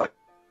with the phone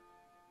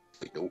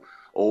signal.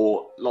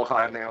 Or like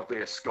I am now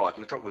via Skype,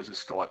 and the trouble is with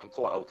Skype, I'm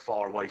quite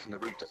far away from the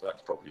router, so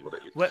that's probably what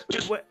it is.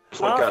 Just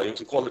go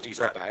into quality's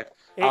that bad.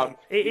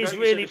 It is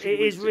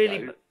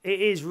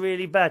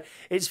really bad.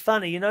 It's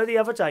funny, you know, the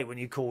other day when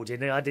you called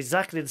in, I had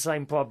exactly the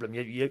same problem.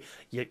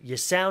 Your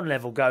sound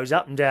level goes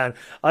up and down.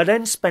 I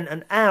then spent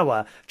an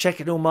hour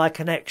checking all my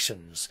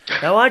connections.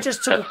 Now, I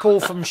just took a call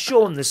from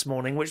Sean this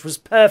morning, which was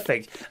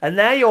perfect, and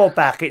now you're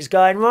back. It's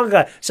going wrong.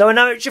 So I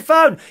know it's your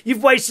phone.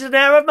 You've wasted an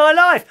hour of my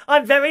life.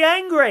 I'm very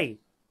angry.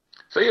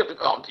 See,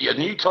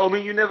 and you told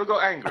me you never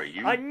got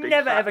angry. I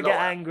never ever get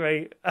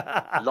angry.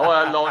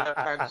 Liar,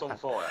 pants on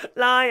fire.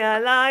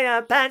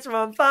 Liar, pants are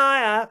on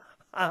fire.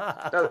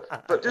 No,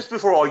 but just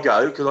before I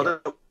go, because I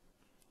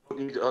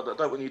don't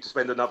want you to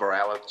spend another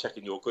hour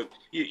checking your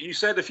equipment. You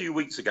said a few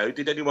weeks ago,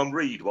 did anyone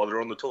read while they're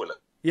on the toilet?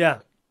 Yeah.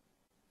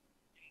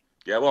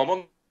 Yeah, well, I'm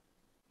on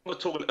the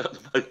toilet at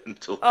the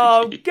moment.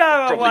 Oh,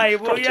 go away,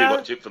 will you? Too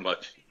much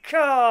information.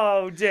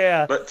 Oh,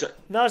 dear. But,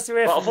 nice to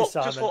hear from you,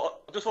 Simon.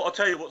 Just thought I'd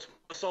tell you what's on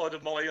the side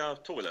of my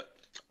toilet.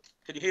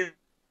 Can you hear?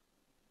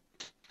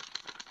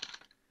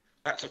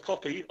 That's a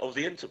copy of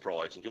the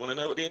Enterprise. And do you want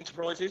to know what the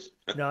Enterprise is?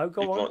 No,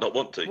 go on. You might not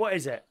want to. What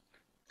is it?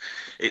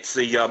 It's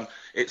the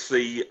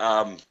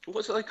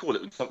what's it they call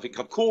it? Something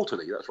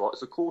quarterly. That's right.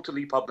 It's a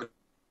quarterly public.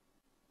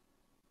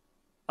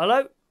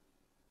 Hello.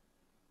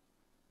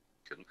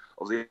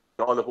 Of the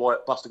Isle of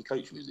Wight Bus and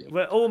Coach Museum.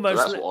 We're almost.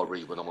 So that's what I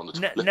read when I'm on the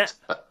toilet.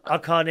 I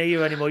can't hear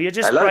you anymore. You're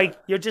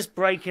just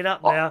breaking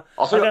up now.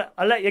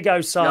 I'll let you go,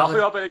 Simon. Yeah, I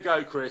think I better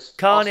go, Chris.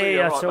 Can't hear you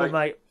at all,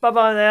 mate.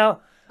 Bye now.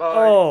 Bye.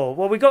 Oh,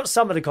 well, we got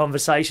some of the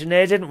conversation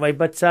there, didn't we?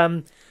 But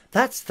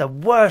that's the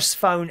worst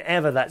phone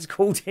ever that's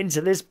called into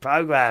this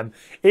programme.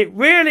 It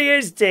really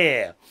is,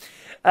 dear.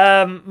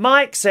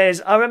 Mike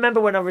says, I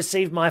remember when I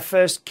received my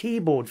first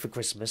keyboard for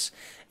Christmas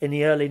in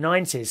the early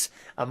 90s,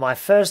 and my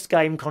first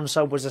game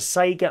console was a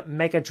Sega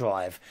Mega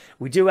Drive.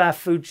 We do our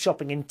food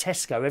shopping in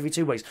Tesco every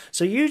 2 weeks.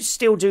 So you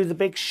still do the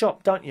big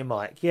shop, don't you,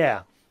 Mike?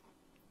 Yeah.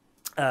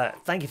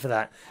 Thank you for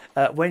that.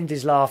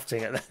 Wendy's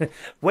laughing.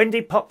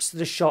 Wendy pops to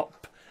the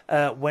shop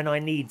when I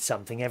need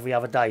something every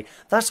other day.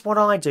 That's what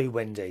I do,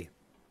 Wendy.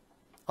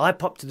 I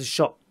pop to the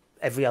shop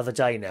every other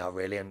day now,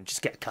 really, and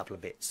just get a couple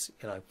of bits,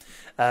 you know.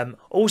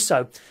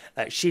 Also,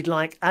 she'd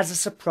like, as a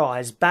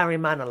surprise, Barry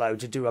Manilow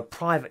to do a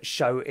private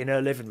show in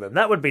her living room.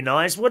 That would be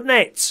nice, wouldn't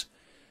it?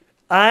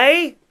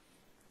 Eh?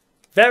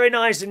 Very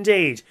nice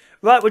indeed.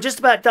 Right, we're just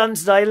about done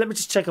today. Let me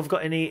just check if I've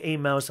got any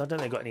emails. I don't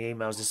think I've got any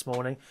emails this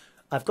morning.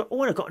 I've got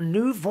a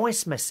new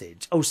voice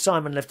message. Oh,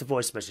 Simon left a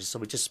voice message, so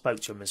we just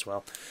spoke to him as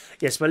well.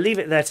 Yes, we'll leave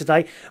it there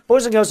today.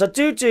 Boys and girls, I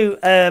do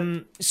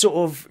sort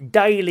of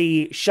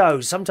daily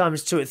shows,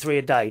 sometimes 2 or 3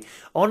 a day,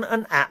 on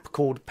an app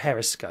called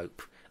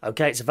Periscope.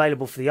 Okay, it's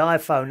available for the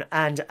iPhone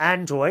and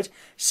Android.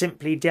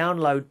 Simply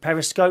download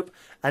Periscope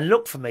and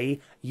look for me,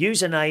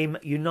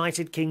 username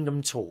United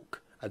Kingdom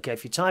Talk. Okay,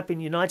 if you type in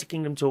United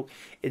Kingdom Talk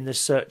in the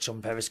search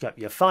on Periscope,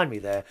 you'll find me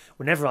there.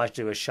 Whenever I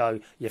do a show,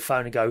 your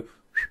phone will go...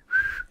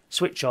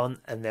 switch on,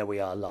 and there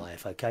we are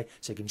live, okay?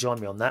 So you can join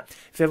me on that.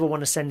 If you ever want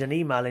to send an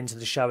email into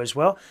the show as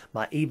well,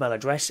 my email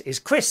address is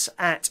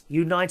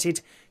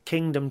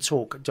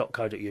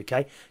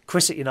chris@unitedkingdomtalk.co.uk,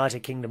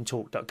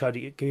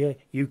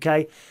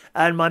 chris@unitedkingdomtalk.co.uk,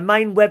 and my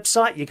main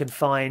website, you can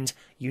find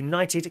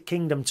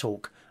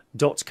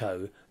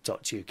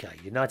unitedkingdomtalk.co.uk,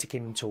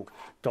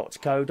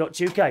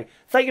 unitedkingdomtalk.co.uk.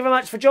 Thank you very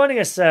much for joining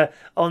us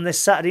on this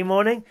Saturday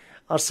morning.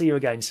 I'll see you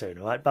again soon,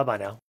 all right? Bye-bye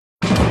now.